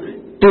you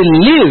to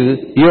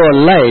live your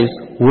lives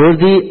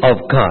worthy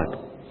of God.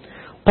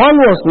 Paul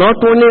was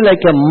not only like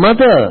a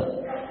mother,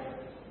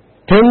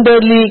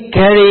 tenderly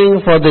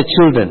caring for the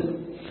children,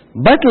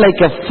 but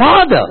like a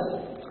father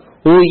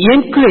who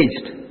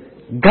encouraged,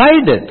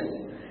 guided,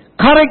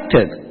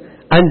 corrected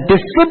and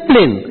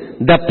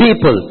disciplined the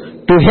people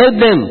to help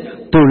them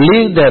to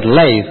live their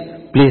life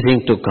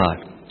pleasing to God.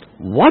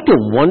 What a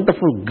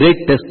wonderful, great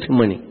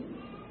testimony.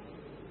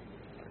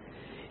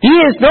 He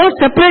is not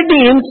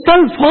separating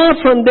himself far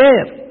from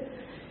there.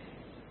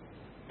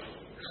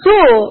 So,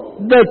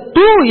 the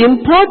two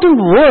important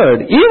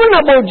words, even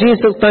about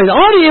Jesus Christ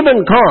or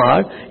even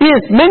God,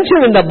 is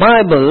mentioned in the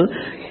Bible.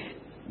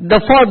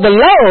 For the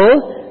love,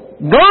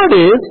 God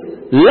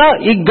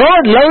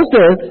loves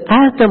us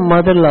as the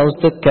mother loves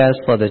the cares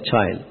for the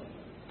child.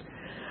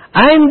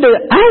 And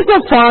as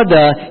a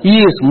father, He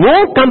is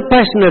more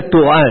compassionate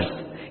to us.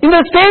 In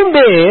the same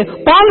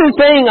way, Paul is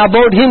saying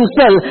about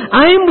himself,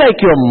 I am like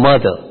your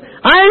mother.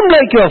 I am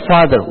like your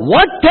father.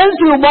 What else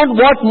you want?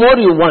 What more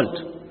you want?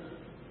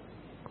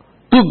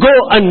 To go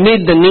and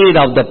meet the need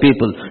of the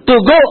people. To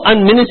go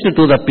and minister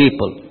to the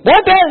people.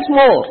 What else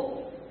more?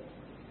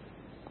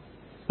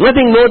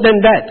 Nothing more than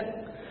that.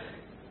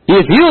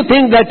 If you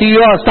think that you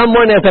are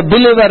someone as a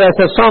believer, as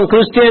a strong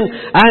Christian,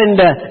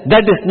 and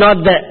that is not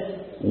the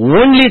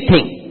only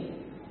thing,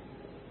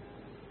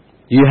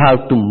 you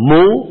have to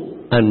move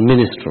and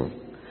minister.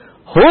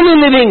 Holy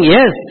living,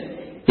 yes,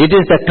 it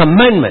is a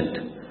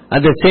commandment. At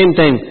the same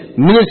time,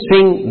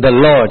 ministering the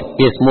Lord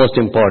is most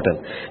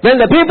important. When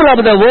the people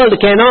of the world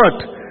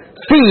cannot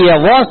see a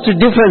vast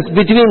difference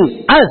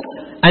between us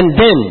and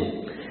them,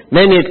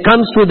 when it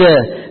comes to the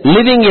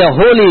living a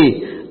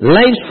holy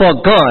life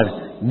for God,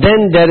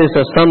 then there is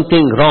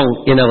something wrong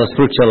in our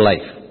spiritual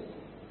life.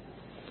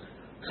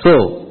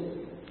 So,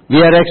 we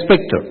are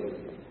expected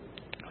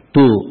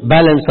to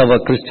balance our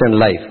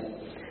Christian life.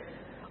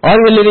 Are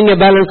we living a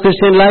balanced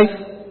Christian life?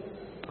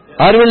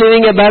 Are we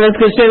living a balanced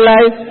Christian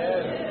life?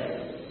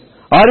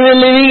 Are we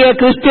living a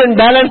Christian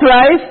balanced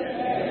life?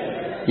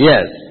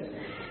 Yes.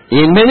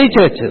 In many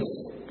churches,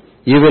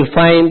 you will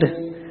find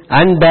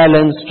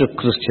unbalanced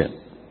Christian.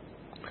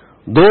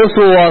 Those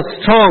who are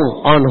strong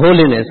on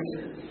holiness,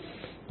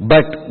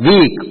 but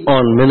weak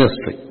on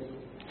ministry.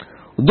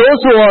 Those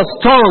who are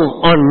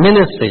strong on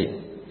ministry,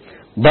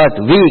 but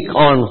weak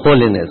on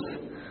holiness.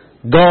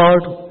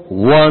 God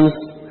wants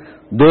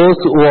those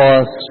who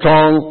are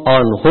strong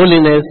on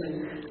holiness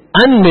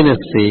and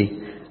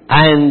ministry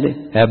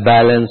and a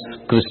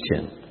balanced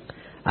Christian.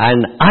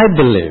 And I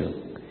believe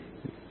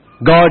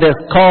God has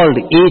called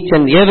each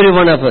and every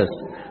one of us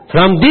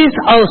from this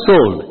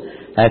household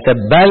as a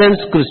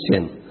balanced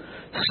Christian,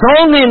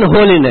 strong in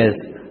holiness,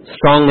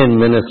 strong in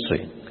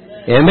ministry.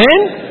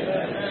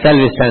 Amen? Shall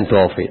we stand to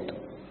our feet?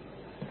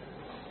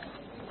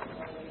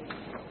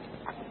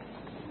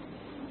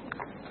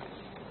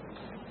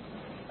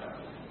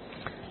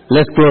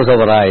 Let's close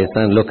our eyes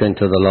and look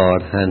into the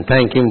Lord and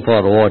thank Him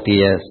for what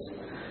He has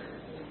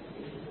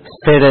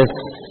said us,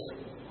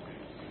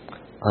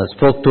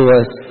 spoke to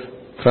us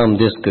from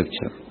this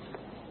scripture.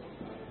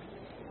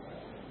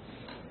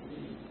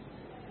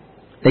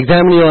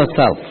 Examine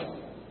yourself.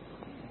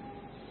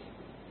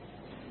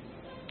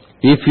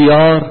 If you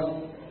are,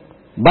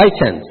 by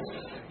chance,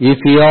 if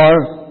you are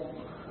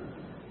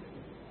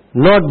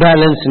not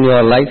balanced in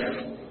your life,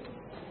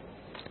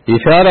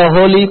 if you are a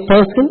holy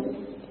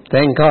person,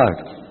 thank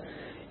God.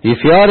 If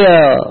you are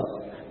a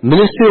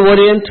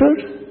ministry-oriented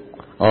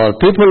or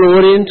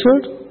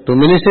people-oriented to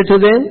minister to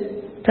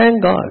them,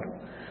 thank God.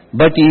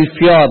 But if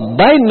you are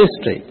by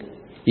mistake,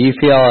 if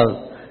you are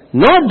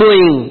not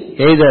doing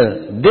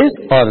either this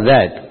or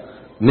that,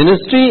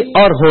 ministry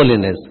or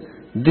holiness,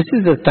 this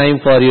is the time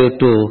for you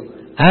to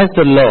ask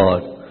the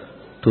Lord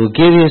to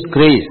give His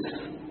grace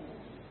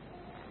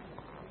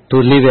to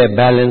live a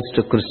balanced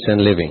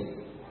Christian living.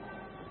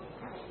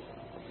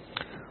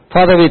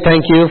 Father, we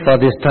thank You for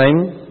this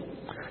time.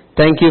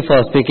 Thank You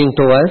for speaking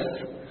to us.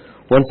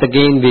 Once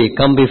again, we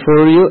come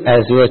before You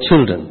as Your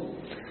children.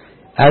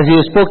 As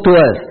You spoke to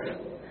us,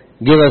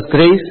 give us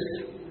grace,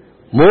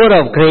 more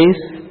of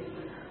grace.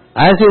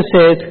 As You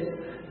said,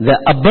 the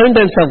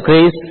abundance of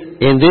grace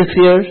in this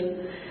year.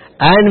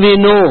 And we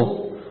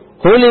know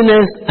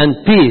holiness and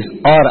peace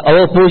are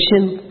our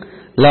portion.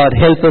 Lord,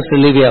 help us to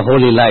live a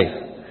holy life,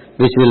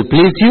 which will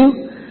please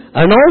You,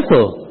 and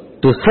also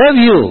to serve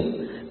You,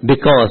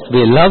 because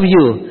we love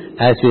You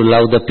as You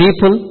love the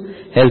people.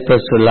 Help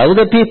us to love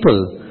the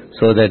people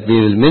so that we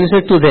will minister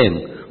to them,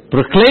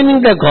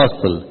 proclaiming the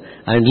gospel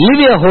and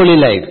live a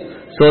holy life,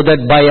 so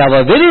that by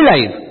our very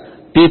life,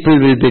 people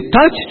will be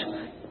touched,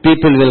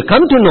 people will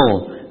come to know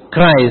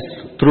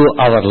Christ through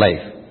our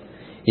life.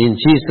 In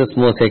Jesus'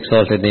 most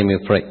exalted name we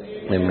pray.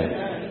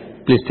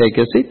 Amen. Please take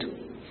your seat.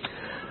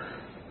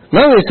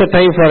 Now is the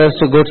time for us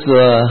to go to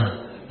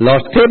the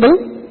Lord's table.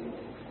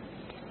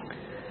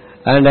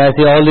 And as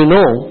you already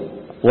know,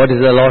 what is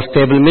the Lord's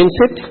table means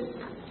it?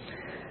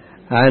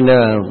 And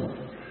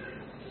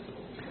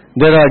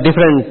there are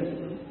different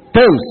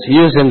terms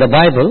used in the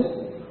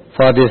Bible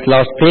for this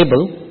Lord's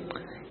table.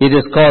 It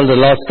is called the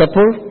Lord's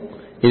Supper.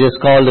 It is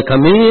called the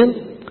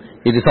Communion.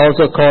 It is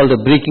also called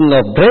the breaking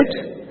of bread,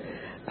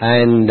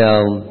 and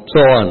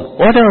so on.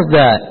 What are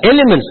the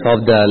elements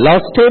of the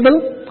Lord's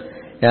table?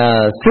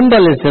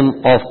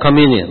 Symbolism of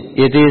communion.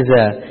 It is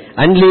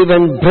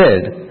unleavened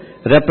bread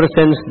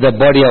represents the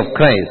body of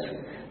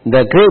Christ.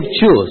 The grape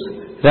juice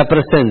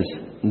represents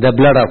the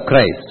blood of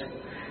Christ.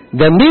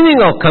 The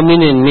meaning of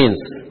communion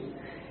means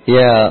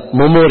a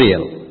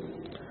memorial.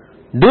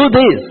 Do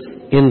this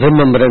in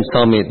remembrance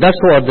of me. That's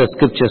what the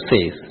scripture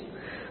says.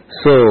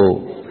 So,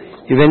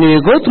 when you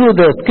go through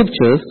the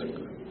scriptures,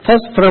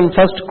 first from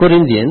 1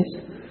 Corinthians,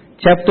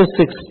 chapter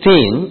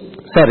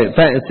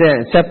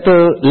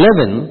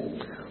 11,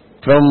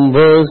 from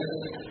verse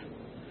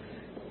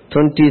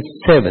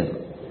 27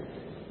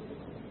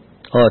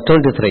 or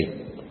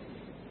 23.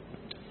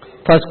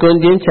 1 1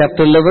 Corinthians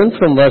chapter 11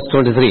 from verse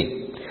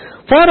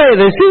 23. For I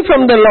received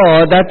from the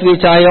Lord that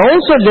which I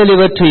also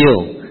delivered to you,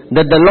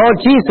 that the Lord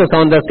Jesus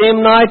on the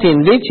same night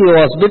in which he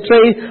was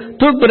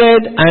betrayed took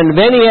bread, and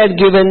when he had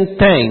given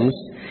thanks,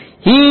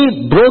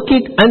 he broke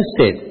it and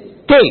said,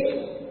 Take,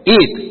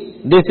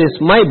 eat, this is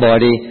my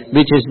body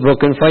which is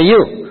broken for you.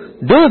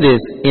 Do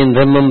this in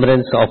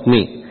remembrance of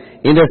me.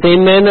 In the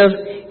same manner,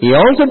 he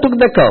also took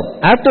the cup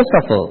after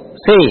supper,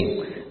 saying,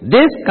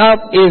 This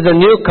cup is the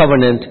new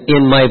covenant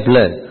in my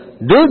blood.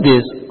 Do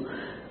this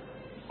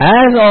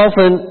as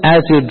often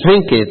as you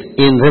drink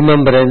it in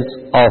remembrance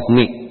of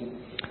me.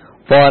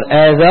 For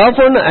as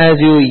often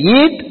as you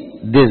eat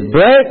this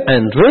bread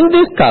and drink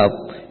this cup,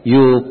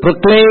 you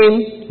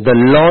proclaim the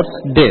Lord's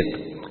death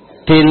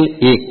till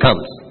he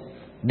comes.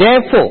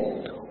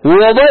 Therefore,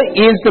 whoever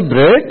eats the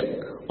bread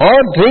or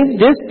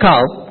drinks this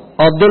cup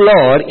of the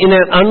Lord in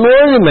an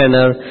unworthy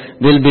manner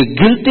will be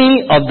guilty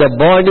of the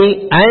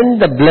body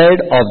and the blood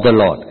of the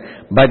Lord.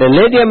 But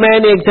let a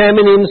man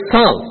examine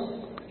himself,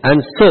 and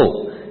so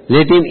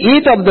let him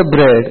eat of the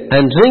bread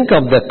and drink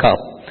of the cup.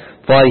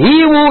 For he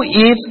who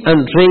eats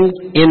and drinks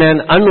in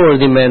an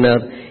unworthy manner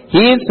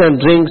eats and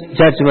drinks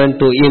judgment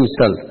to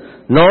himself,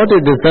 not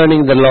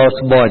discerning the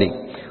Lord's body.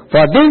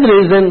 For this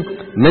reason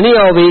many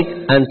are weak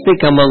and sick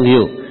among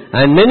you,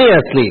 and many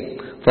are asleep.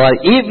 For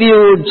if we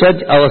would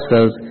judge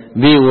ourselves,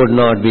 we would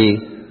not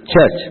be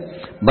judged.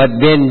 But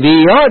when we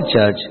are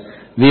judged,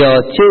 we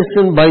are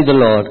chastened by the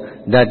Lord,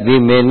 that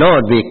we may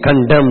not be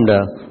condemned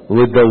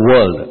with the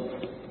world.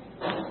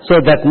 So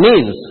that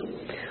means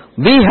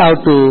we have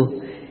to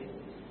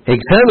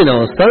examine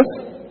ourselves,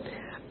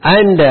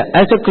 and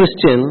as a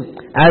Christian,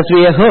 as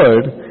we have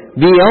heard,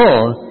 we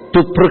are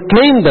to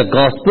proclaim the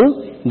gospel,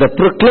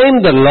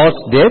 proclaim the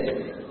Lord's death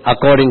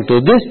according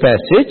to this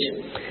passage,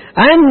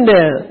 and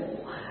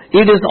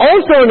it is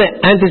also an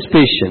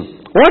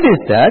anticipation. What is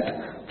that?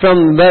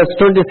 From verse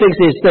 26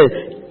 it says,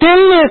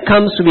 till he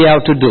comes we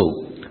have to do.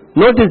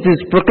 Notice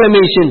this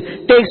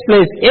proclamation takes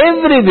place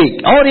every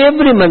week or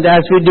every month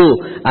as we do,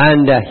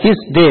 and his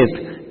death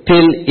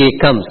till he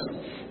comes.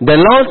 The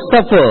Lord's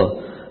Supper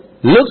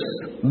looks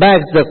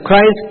back the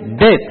Christ's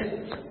death,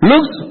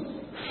 looks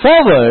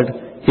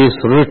forward his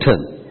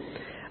return.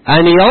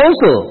 And he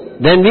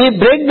also, then we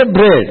break the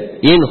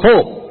bread in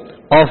hope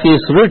of his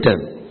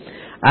return.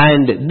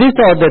 And these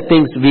are the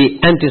things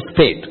we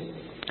anticipate.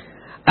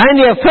 And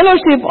a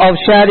fellowship of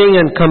sharing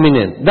and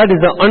communion, that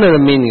is another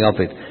meaning of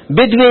it,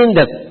 between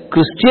the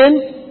Christian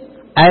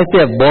as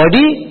a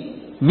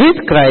body with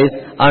Christ,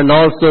 and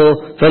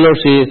also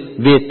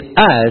fellowship with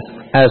us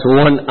as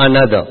one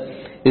another.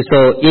 So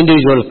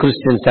individual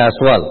Christians as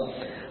well.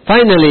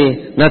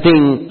 Finally,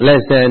 nothing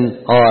less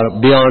than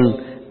or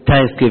beyond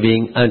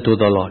thanksgiving unto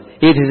the Lord.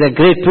 It is a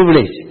great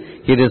privilege.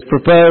 It is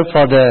prepared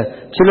for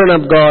the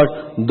children of God,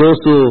 those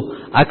who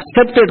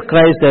accepted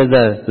Christ as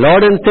the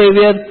Lord and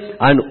Savior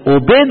and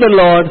obey the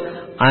Lord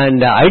and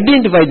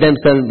identify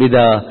themselves with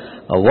the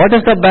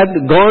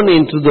gone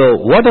into the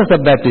waters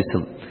of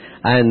baptism.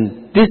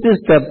 And this is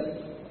the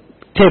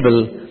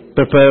table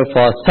prepared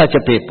for such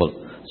a people.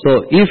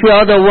 So if you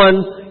are the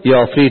one, you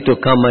are free to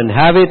come and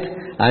have it.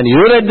 And you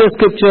read the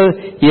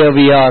scripture, here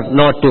we are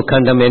not to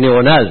condemn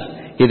anyone else.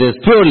 It is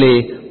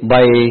purely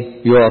by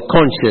your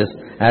conscience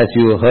as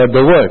you heard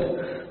the word.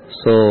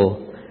 So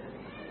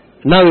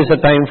now is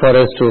the time for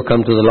us to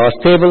come to the Lord's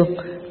table.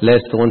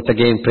 Let's once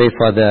again pray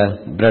for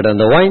the bread and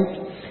the wine.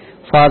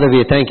 Father,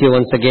 we thank you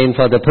once again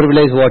for the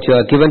privilege what you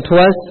have given to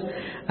us.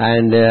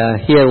 And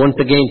here once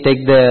again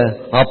take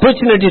the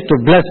opportunity to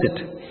bless it.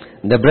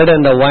 The bread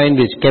and the wine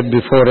which kept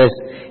before us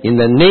in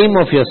the name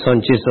of your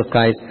Son Jesus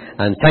Christ,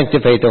 and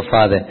sanctify it, O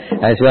Father.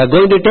 As we are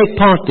going to take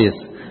part in this,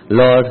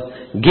 Lord,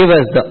 give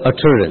us the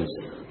utterance,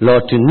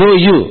 Lord, to know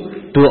you,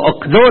 to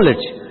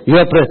acknowledge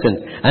your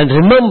presence, and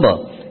remember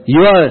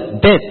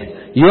your death,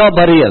 your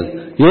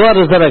burial, your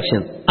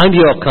resurrection, and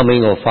your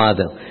coming, O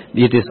Father.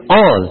 It is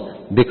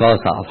all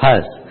because of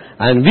us.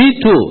 And we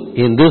too,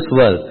 in this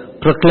world,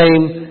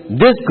 proclaim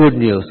this good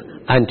news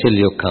until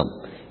you come.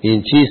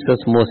 In Jesus'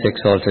 most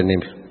exalted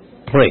name,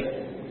 pray.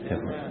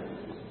 Amen.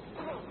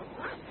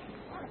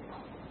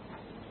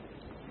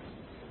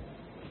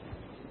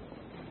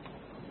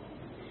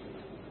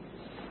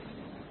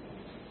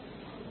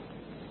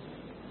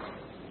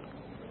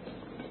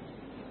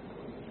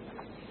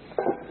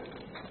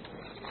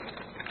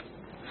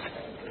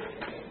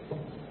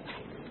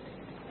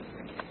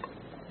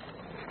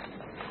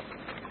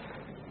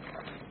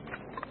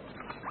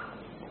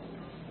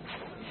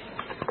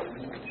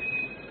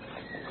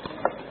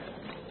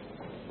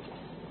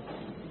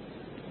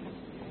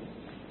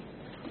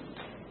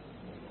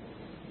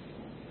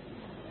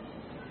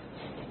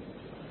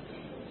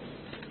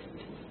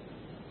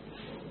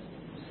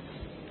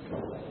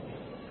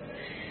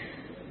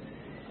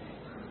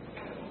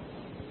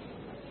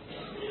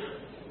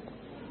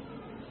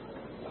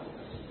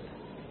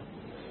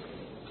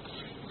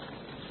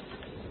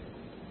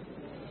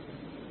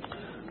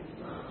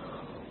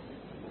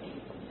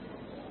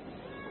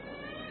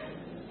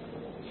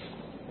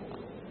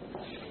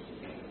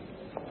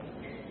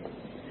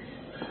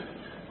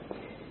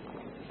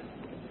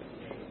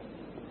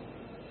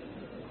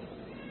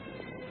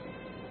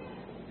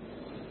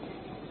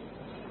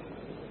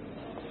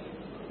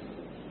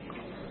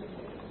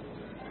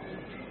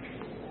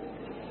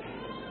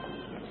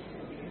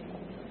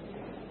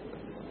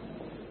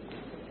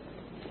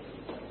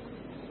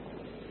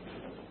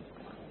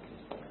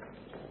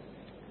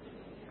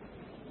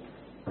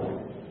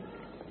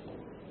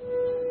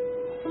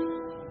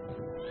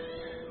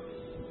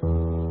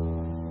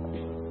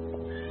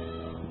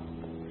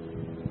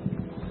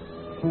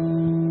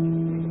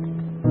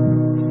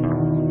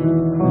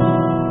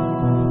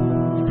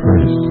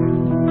 praise.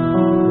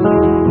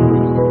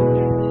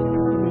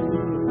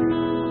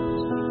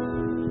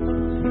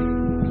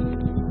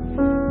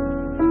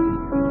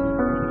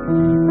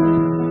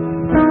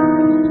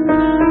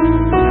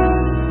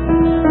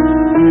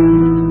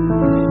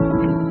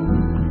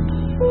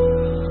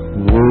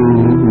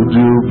 Would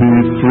you be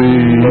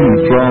free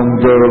from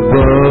the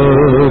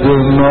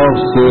burden of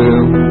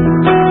sin?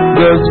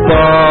 There's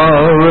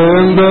power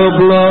in the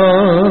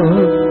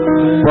blood,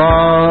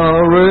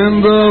 power in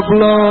the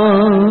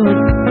blood.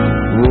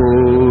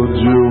 Would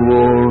you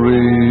or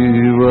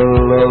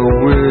evil a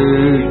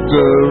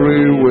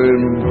victory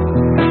win?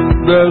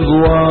 There's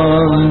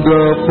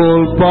wonderful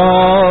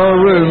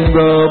power in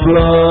the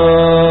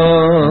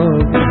blood.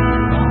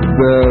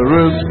 There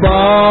is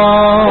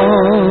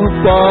power,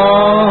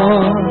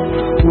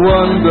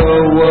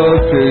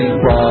 wonder-working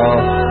power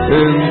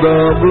in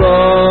the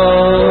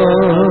blood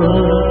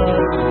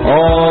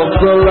of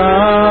the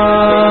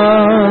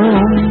Lamb.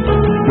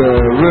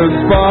 There is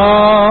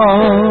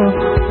power,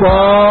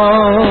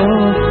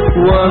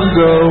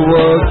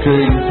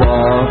 wonder-working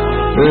power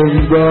in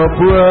the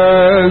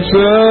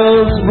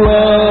precious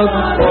blood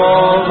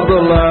of the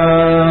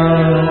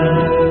Lamb.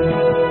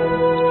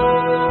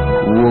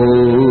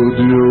 Would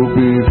you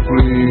be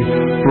free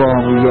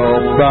from your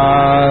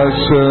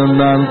passion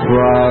and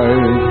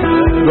pride?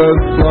 The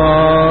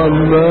Son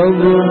of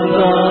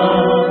God,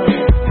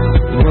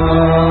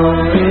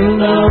 in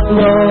the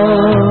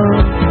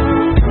blood.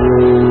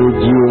 Would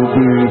you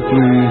be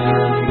free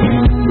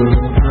from the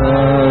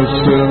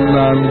passion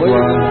and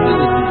pride?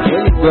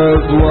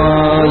 There's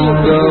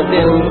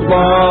wonderful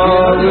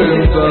power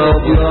in the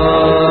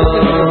blood.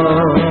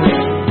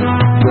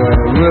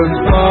 There is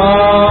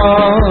power,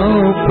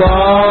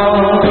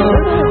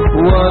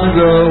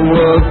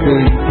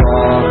 wonder-working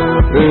power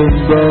in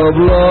the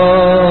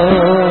blood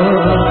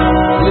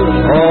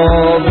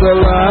of the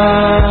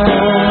Lamb.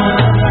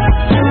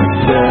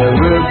 There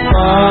is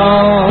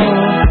power,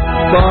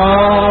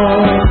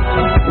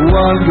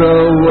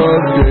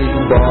 wonder-working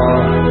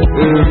power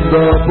in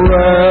the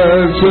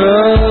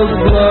precious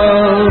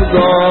blood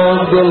of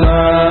the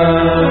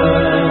Lamb.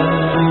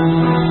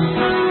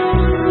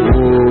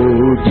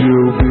 Would you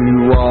be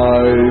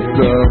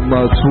whiter,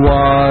 much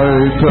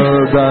whiter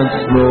than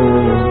snow?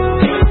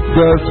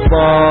 There's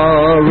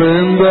power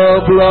in the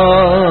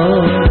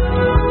blood,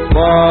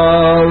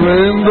 power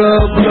in the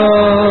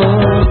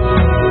blood.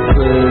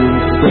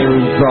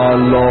 Saints are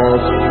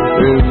lost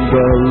in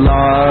the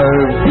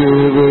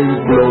life-giving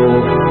flow.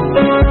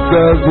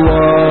 There's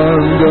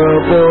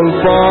wonderful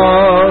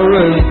power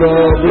in the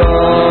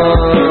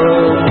blood.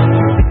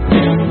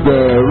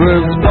 There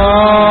is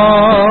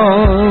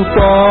power,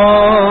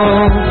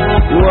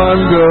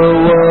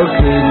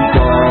 wonder-working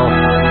power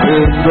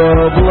in the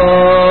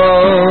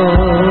blood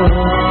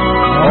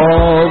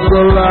of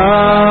the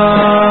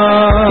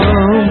Lamb.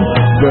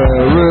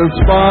 There is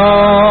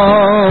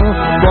power,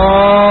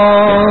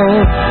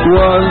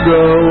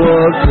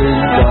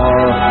 wonder-working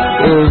power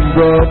in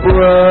the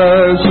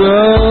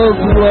precious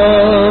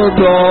blood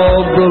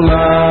of the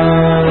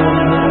Lamb.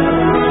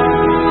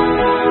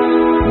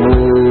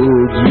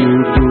 Would you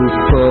do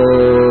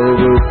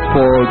service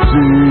for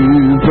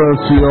Jesus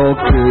your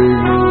King?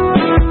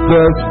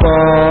 There's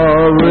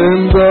power in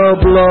the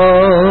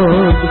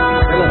blood,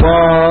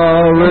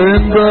 power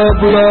in the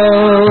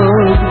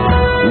blood.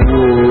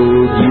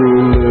 Would you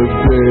live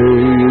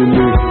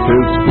daily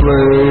His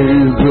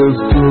praises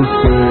to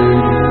sing?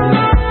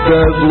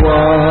 There's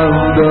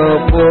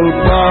wonderful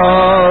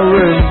power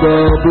in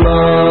the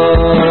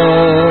blood.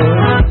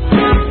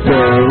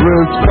 There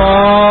is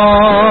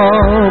power,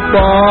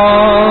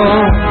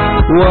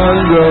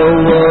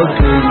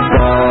 wonder-working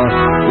power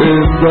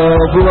in the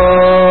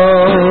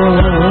blood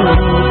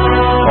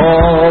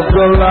of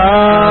the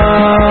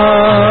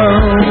Lamb.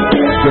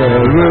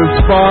 There is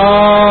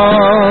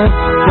power,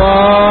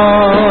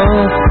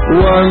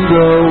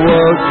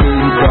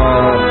 wonder-working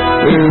power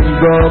in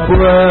the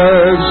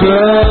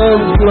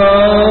precious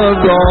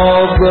blood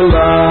of the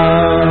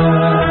Lamb.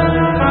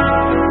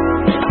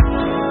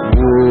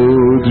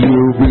 Would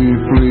you be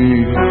free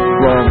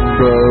from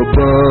the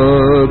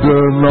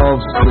burden of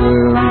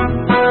sin?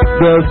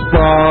 There's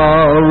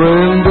power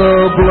in the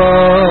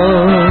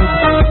blood,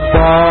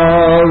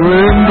 power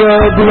in the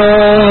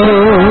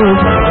blood.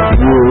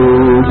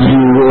 Would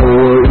you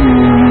o'er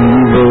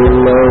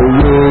evil a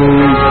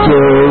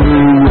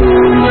victory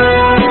win?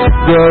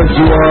 There's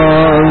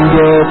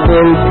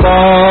wonderful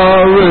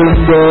power in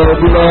the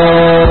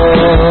blood.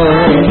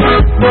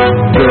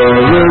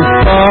 There is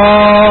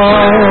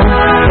power,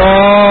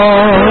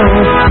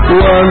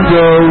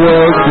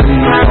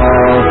 wonder-working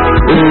power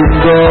in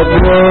the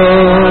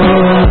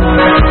blood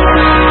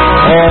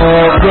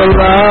of the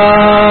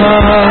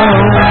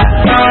Lamb.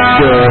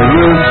 There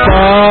is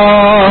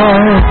power,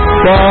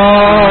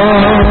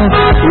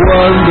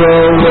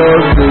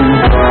 wonder-working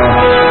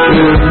power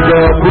in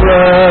the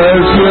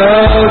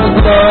precious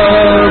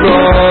blood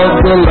of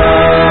the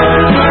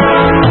Lamb.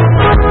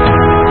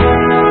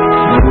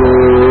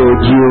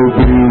 Would you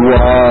be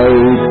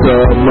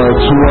whiter,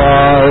 much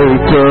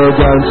whiter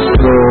and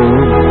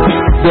stone.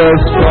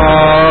 There's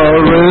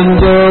power in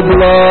the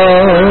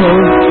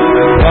blood,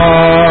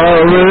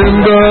 power in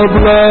the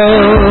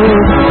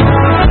blood.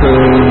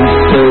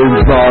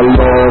 Saints are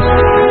lost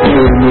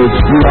in its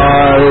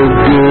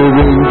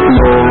life-giving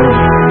flow.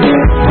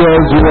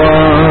 There's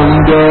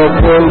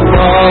wonderful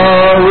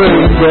power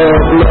in the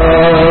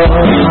blood.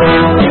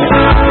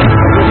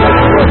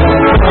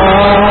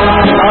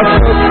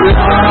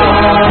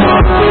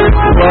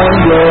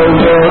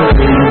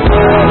 Wonder-working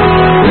power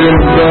in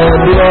the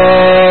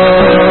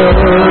blood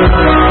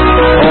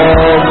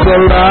of the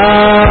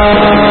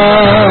Lamb.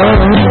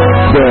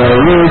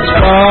 There is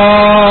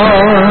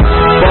power,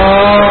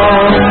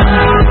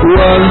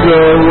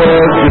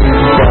 wonder-working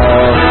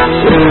power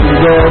in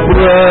the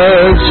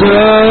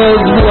precious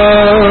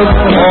blood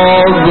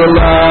of the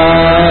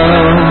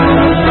Lamb.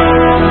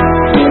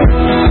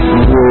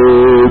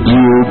 Would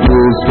you do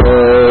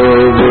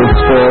service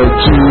for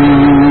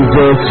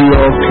Jesus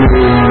your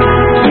King?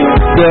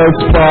 There's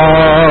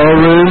power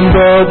in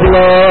the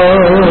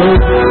blood,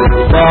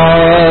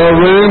 power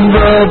in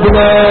the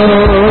blood.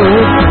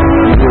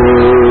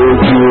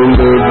 Would you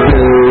live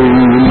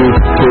daily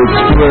His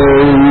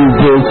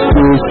praises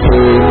to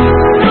sing?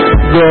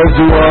 There's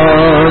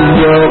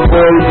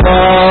wonderful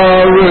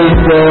power in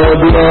the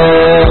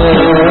blood.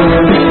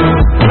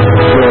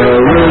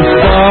 There is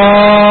power,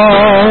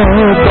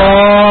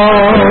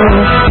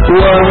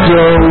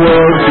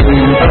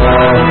 wonder-working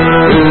power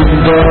in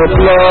the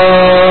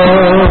blood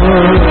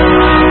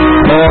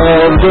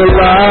of the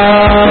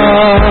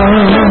Lamb.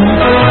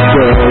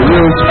 There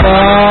is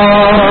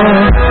power,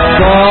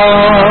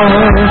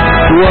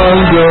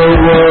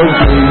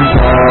 wonder-working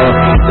power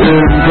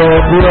in the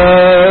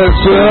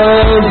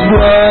precious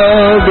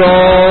blood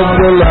of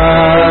the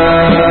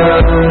Lamb.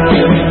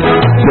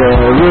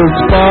 There is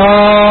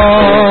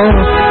power,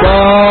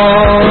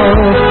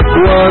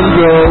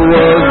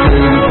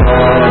 wonder-working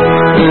power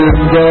in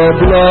the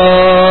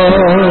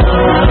blood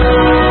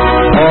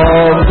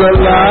of the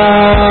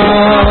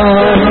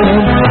Lamb.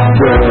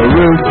 There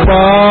is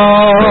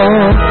power,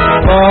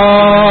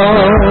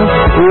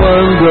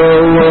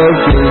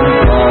 wonder-working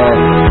power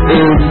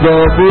in the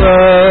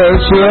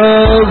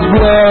precious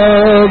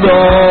blood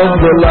of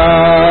the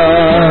Lamb.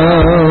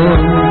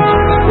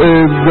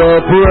 In the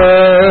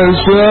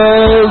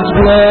precious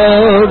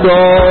blood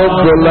of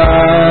the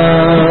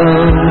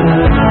Lamb.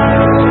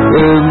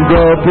 In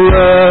the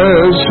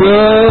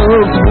precious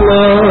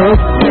blood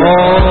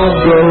of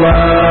the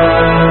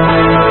Lamb.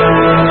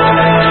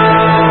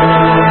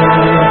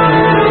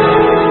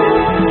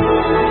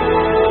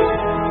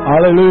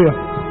 Hallelujah.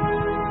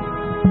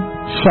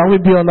 Shall we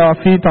be on our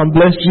feet and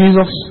bless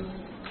Jesus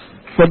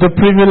for the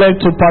privilege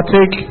to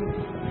partake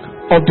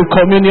of the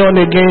communion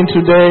again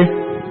today?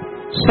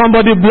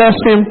 Somebody bless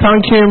Him,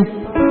 thank Him,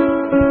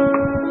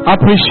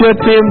 appreciate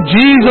Him.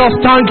 Jesus,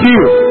 thank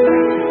you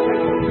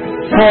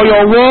for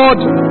your word,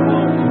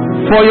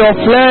 for your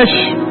flesh,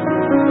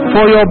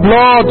 for your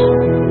blood,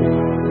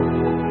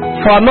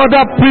 for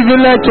another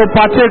privilege to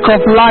partake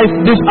of life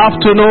this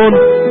afternoon.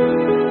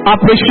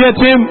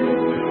 Appreciate Him,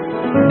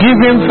 give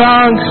Him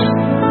thanks,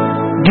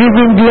 give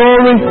Him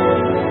glory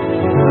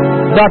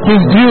that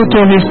is due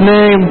to His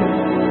name.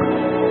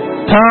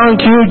 Thank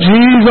you,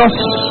 Jesus.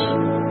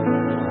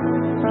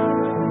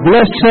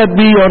 Blessed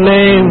be your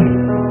name.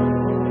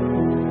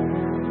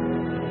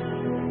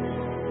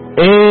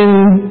 In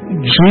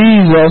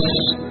Jesus'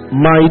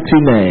 mighty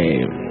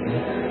name.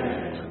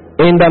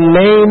 In the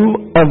name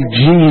of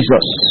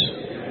Jesus.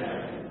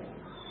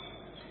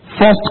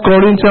 1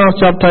 Corinthians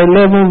chapter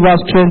 11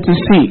 verse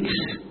 26.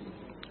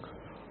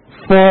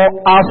 For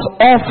as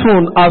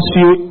often as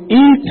you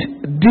eat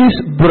this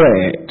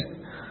bread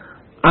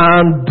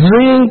and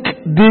drink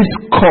this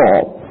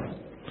cup,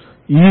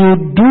 you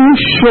do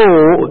show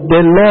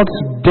the Lord's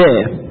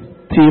death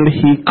till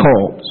He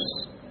comes.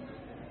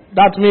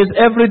 That means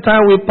every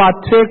time we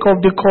partake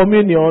of the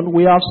communion,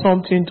 we have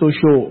something to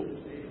show.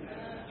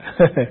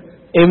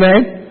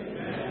 Amen?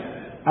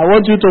 I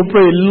want you to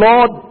pray,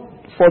 Lord,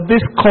 for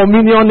this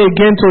communion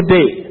again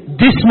today,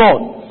 this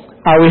month,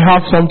 I will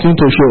have something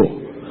to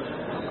show.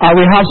 I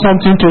will have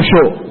something to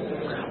show.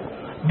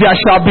 There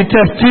shall be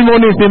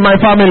testimonies in my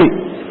family.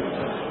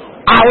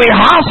 I will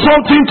have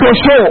something to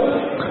show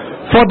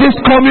for this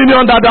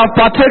communion that I've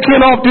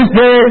partaken of this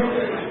day.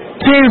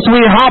 Things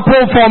will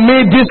happen for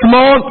me this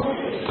month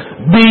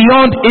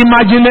beyond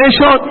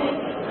imagination.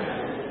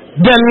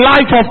 The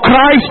life of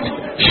Christ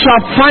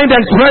shall find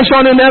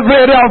expression in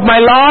every area of my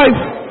life.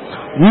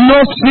 No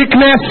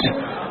sickness,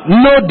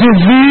 no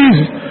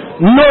disease,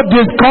 no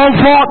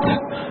discomfort.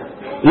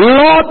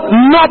 Lord,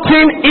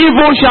 nothing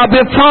evil shall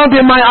be found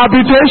in my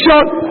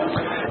habitation.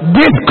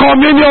 This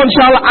communion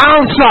shall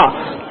answer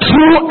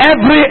through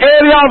every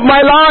area of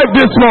my life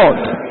this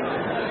month.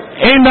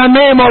 In the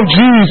name of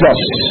Jesus.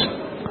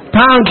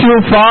 Thank you,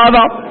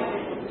 Father.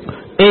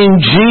 In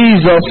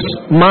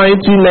Jesus'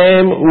 mighty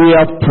name we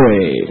have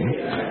prayed.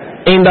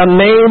 In the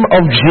name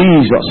of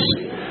Jesus.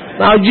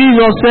 Now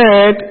Jesus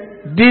said,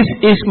 this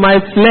is my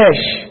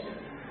flesh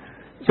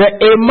Say,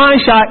 a man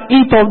shall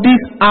eat of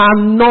this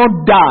and not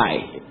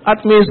die.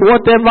 That means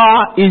whatever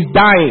is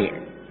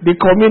dying, the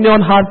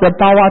communion has the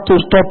power to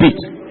stop it.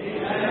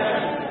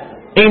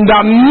 In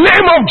the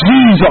name of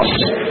Jesus,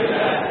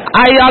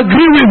 I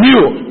agree with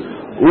you.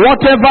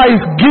 Whatever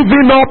is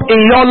given up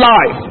in your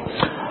life,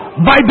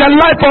 by the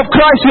life of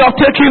Christ you have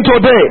taken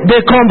today,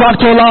 they come back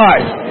to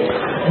life.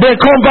 They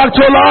come back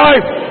to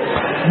life.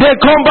 They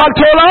come back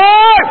to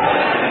life.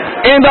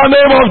 In the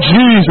name of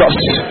Jesus.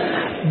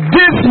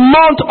 This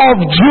month of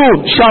June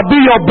shall be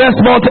your best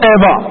month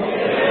ever.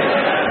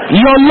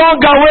 Your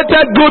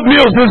long-awaited good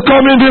news is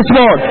coming this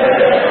month.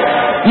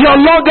 Your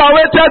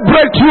long-awaited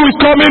breakthrough is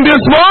coming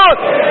this month.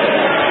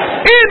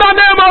 In the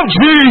name of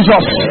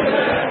Jesus.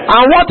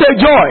 And what a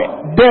joy.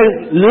 The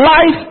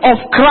life of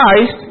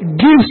Christ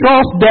gives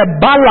us the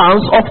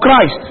balance of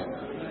Christ.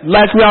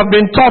 Like we have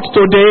been taught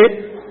today.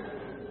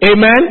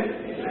 Amen.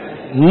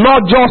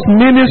 Not just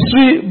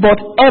ministry, but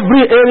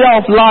every area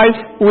of life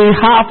we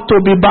have to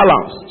be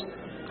balanced.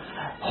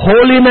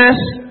 Holiness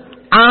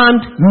and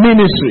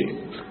ministry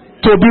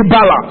to be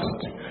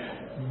balanced.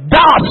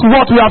 That's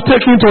what we have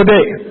taken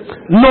today.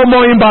 No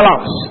more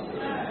imbalance.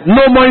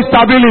 No more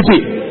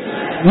instability.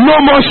 No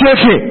more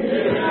shaking.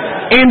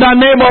 In the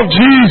name of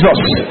Jesus.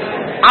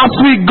 As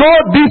we go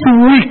this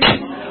week,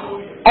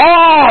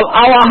 all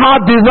our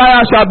heart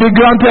desires shall be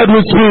granted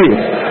with speed.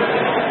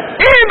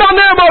 In the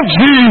name of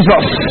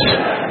Jesus.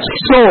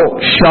 So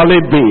shall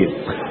it be.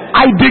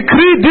 I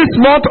decree this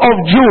month of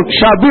June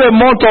shall be a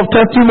month of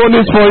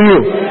testimonies for you.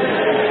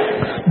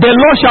 The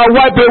Lord shall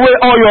wipe away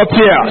all your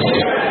tears.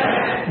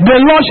 The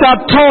Lord shall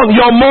turn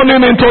your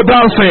mourning into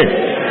dancing.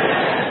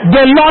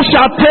 The Lord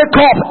shall take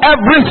off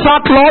every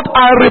sackcloth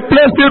and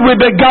replace it with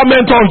the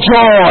garment of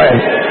joy.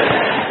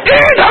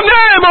 In the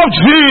name of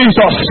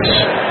Jesus.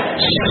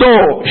 So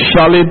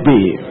shall it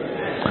be.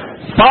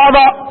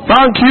 Father,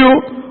 thank you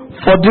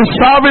for this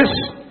service.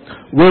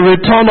 We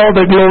return all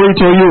the glory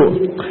to you.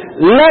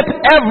 Let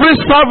every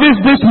service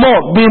this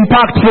month be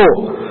impactful.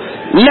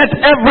 Let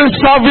every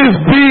service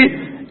be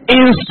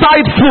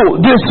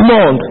insightful this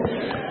month.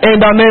 In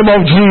the name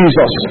of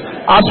Jesus.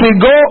 As we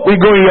go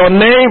in your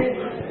name.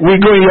 We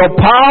go in your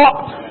power.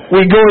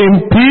 We go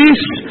in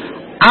peace.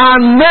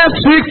 And next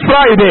week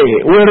Friday,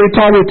 we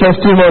return with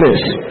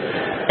testimonies.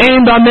 In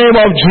the name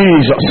of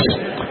Jesus.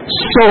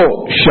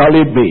 So shall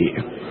it be.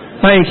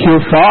 Thank you,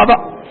 Father.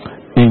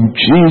 In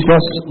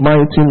Jesus'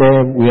 mighty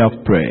name we have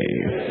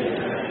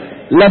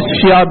prayed. Let's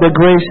share the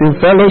grace in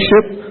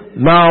fellowship.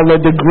 Now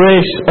let the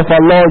grace of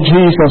our Lord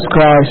Jesus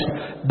Christ,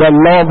 the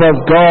love of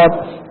God,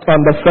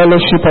 and the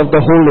fellowship of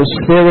the Holy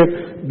Spirit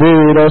be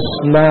with us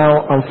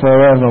now and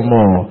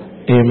forevermore.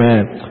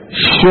 Amen.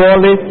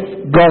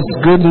 Surely God's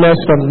goodness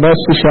and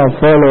mercy shall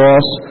follow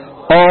us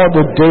all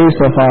the days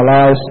of our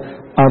lives,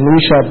 and we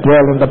shall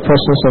dwell in the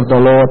presence of the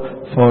Lord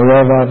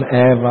forever and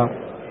ever.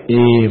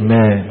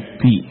 Amen.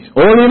 Peace.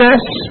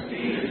 Holiness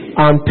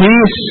and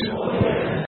peace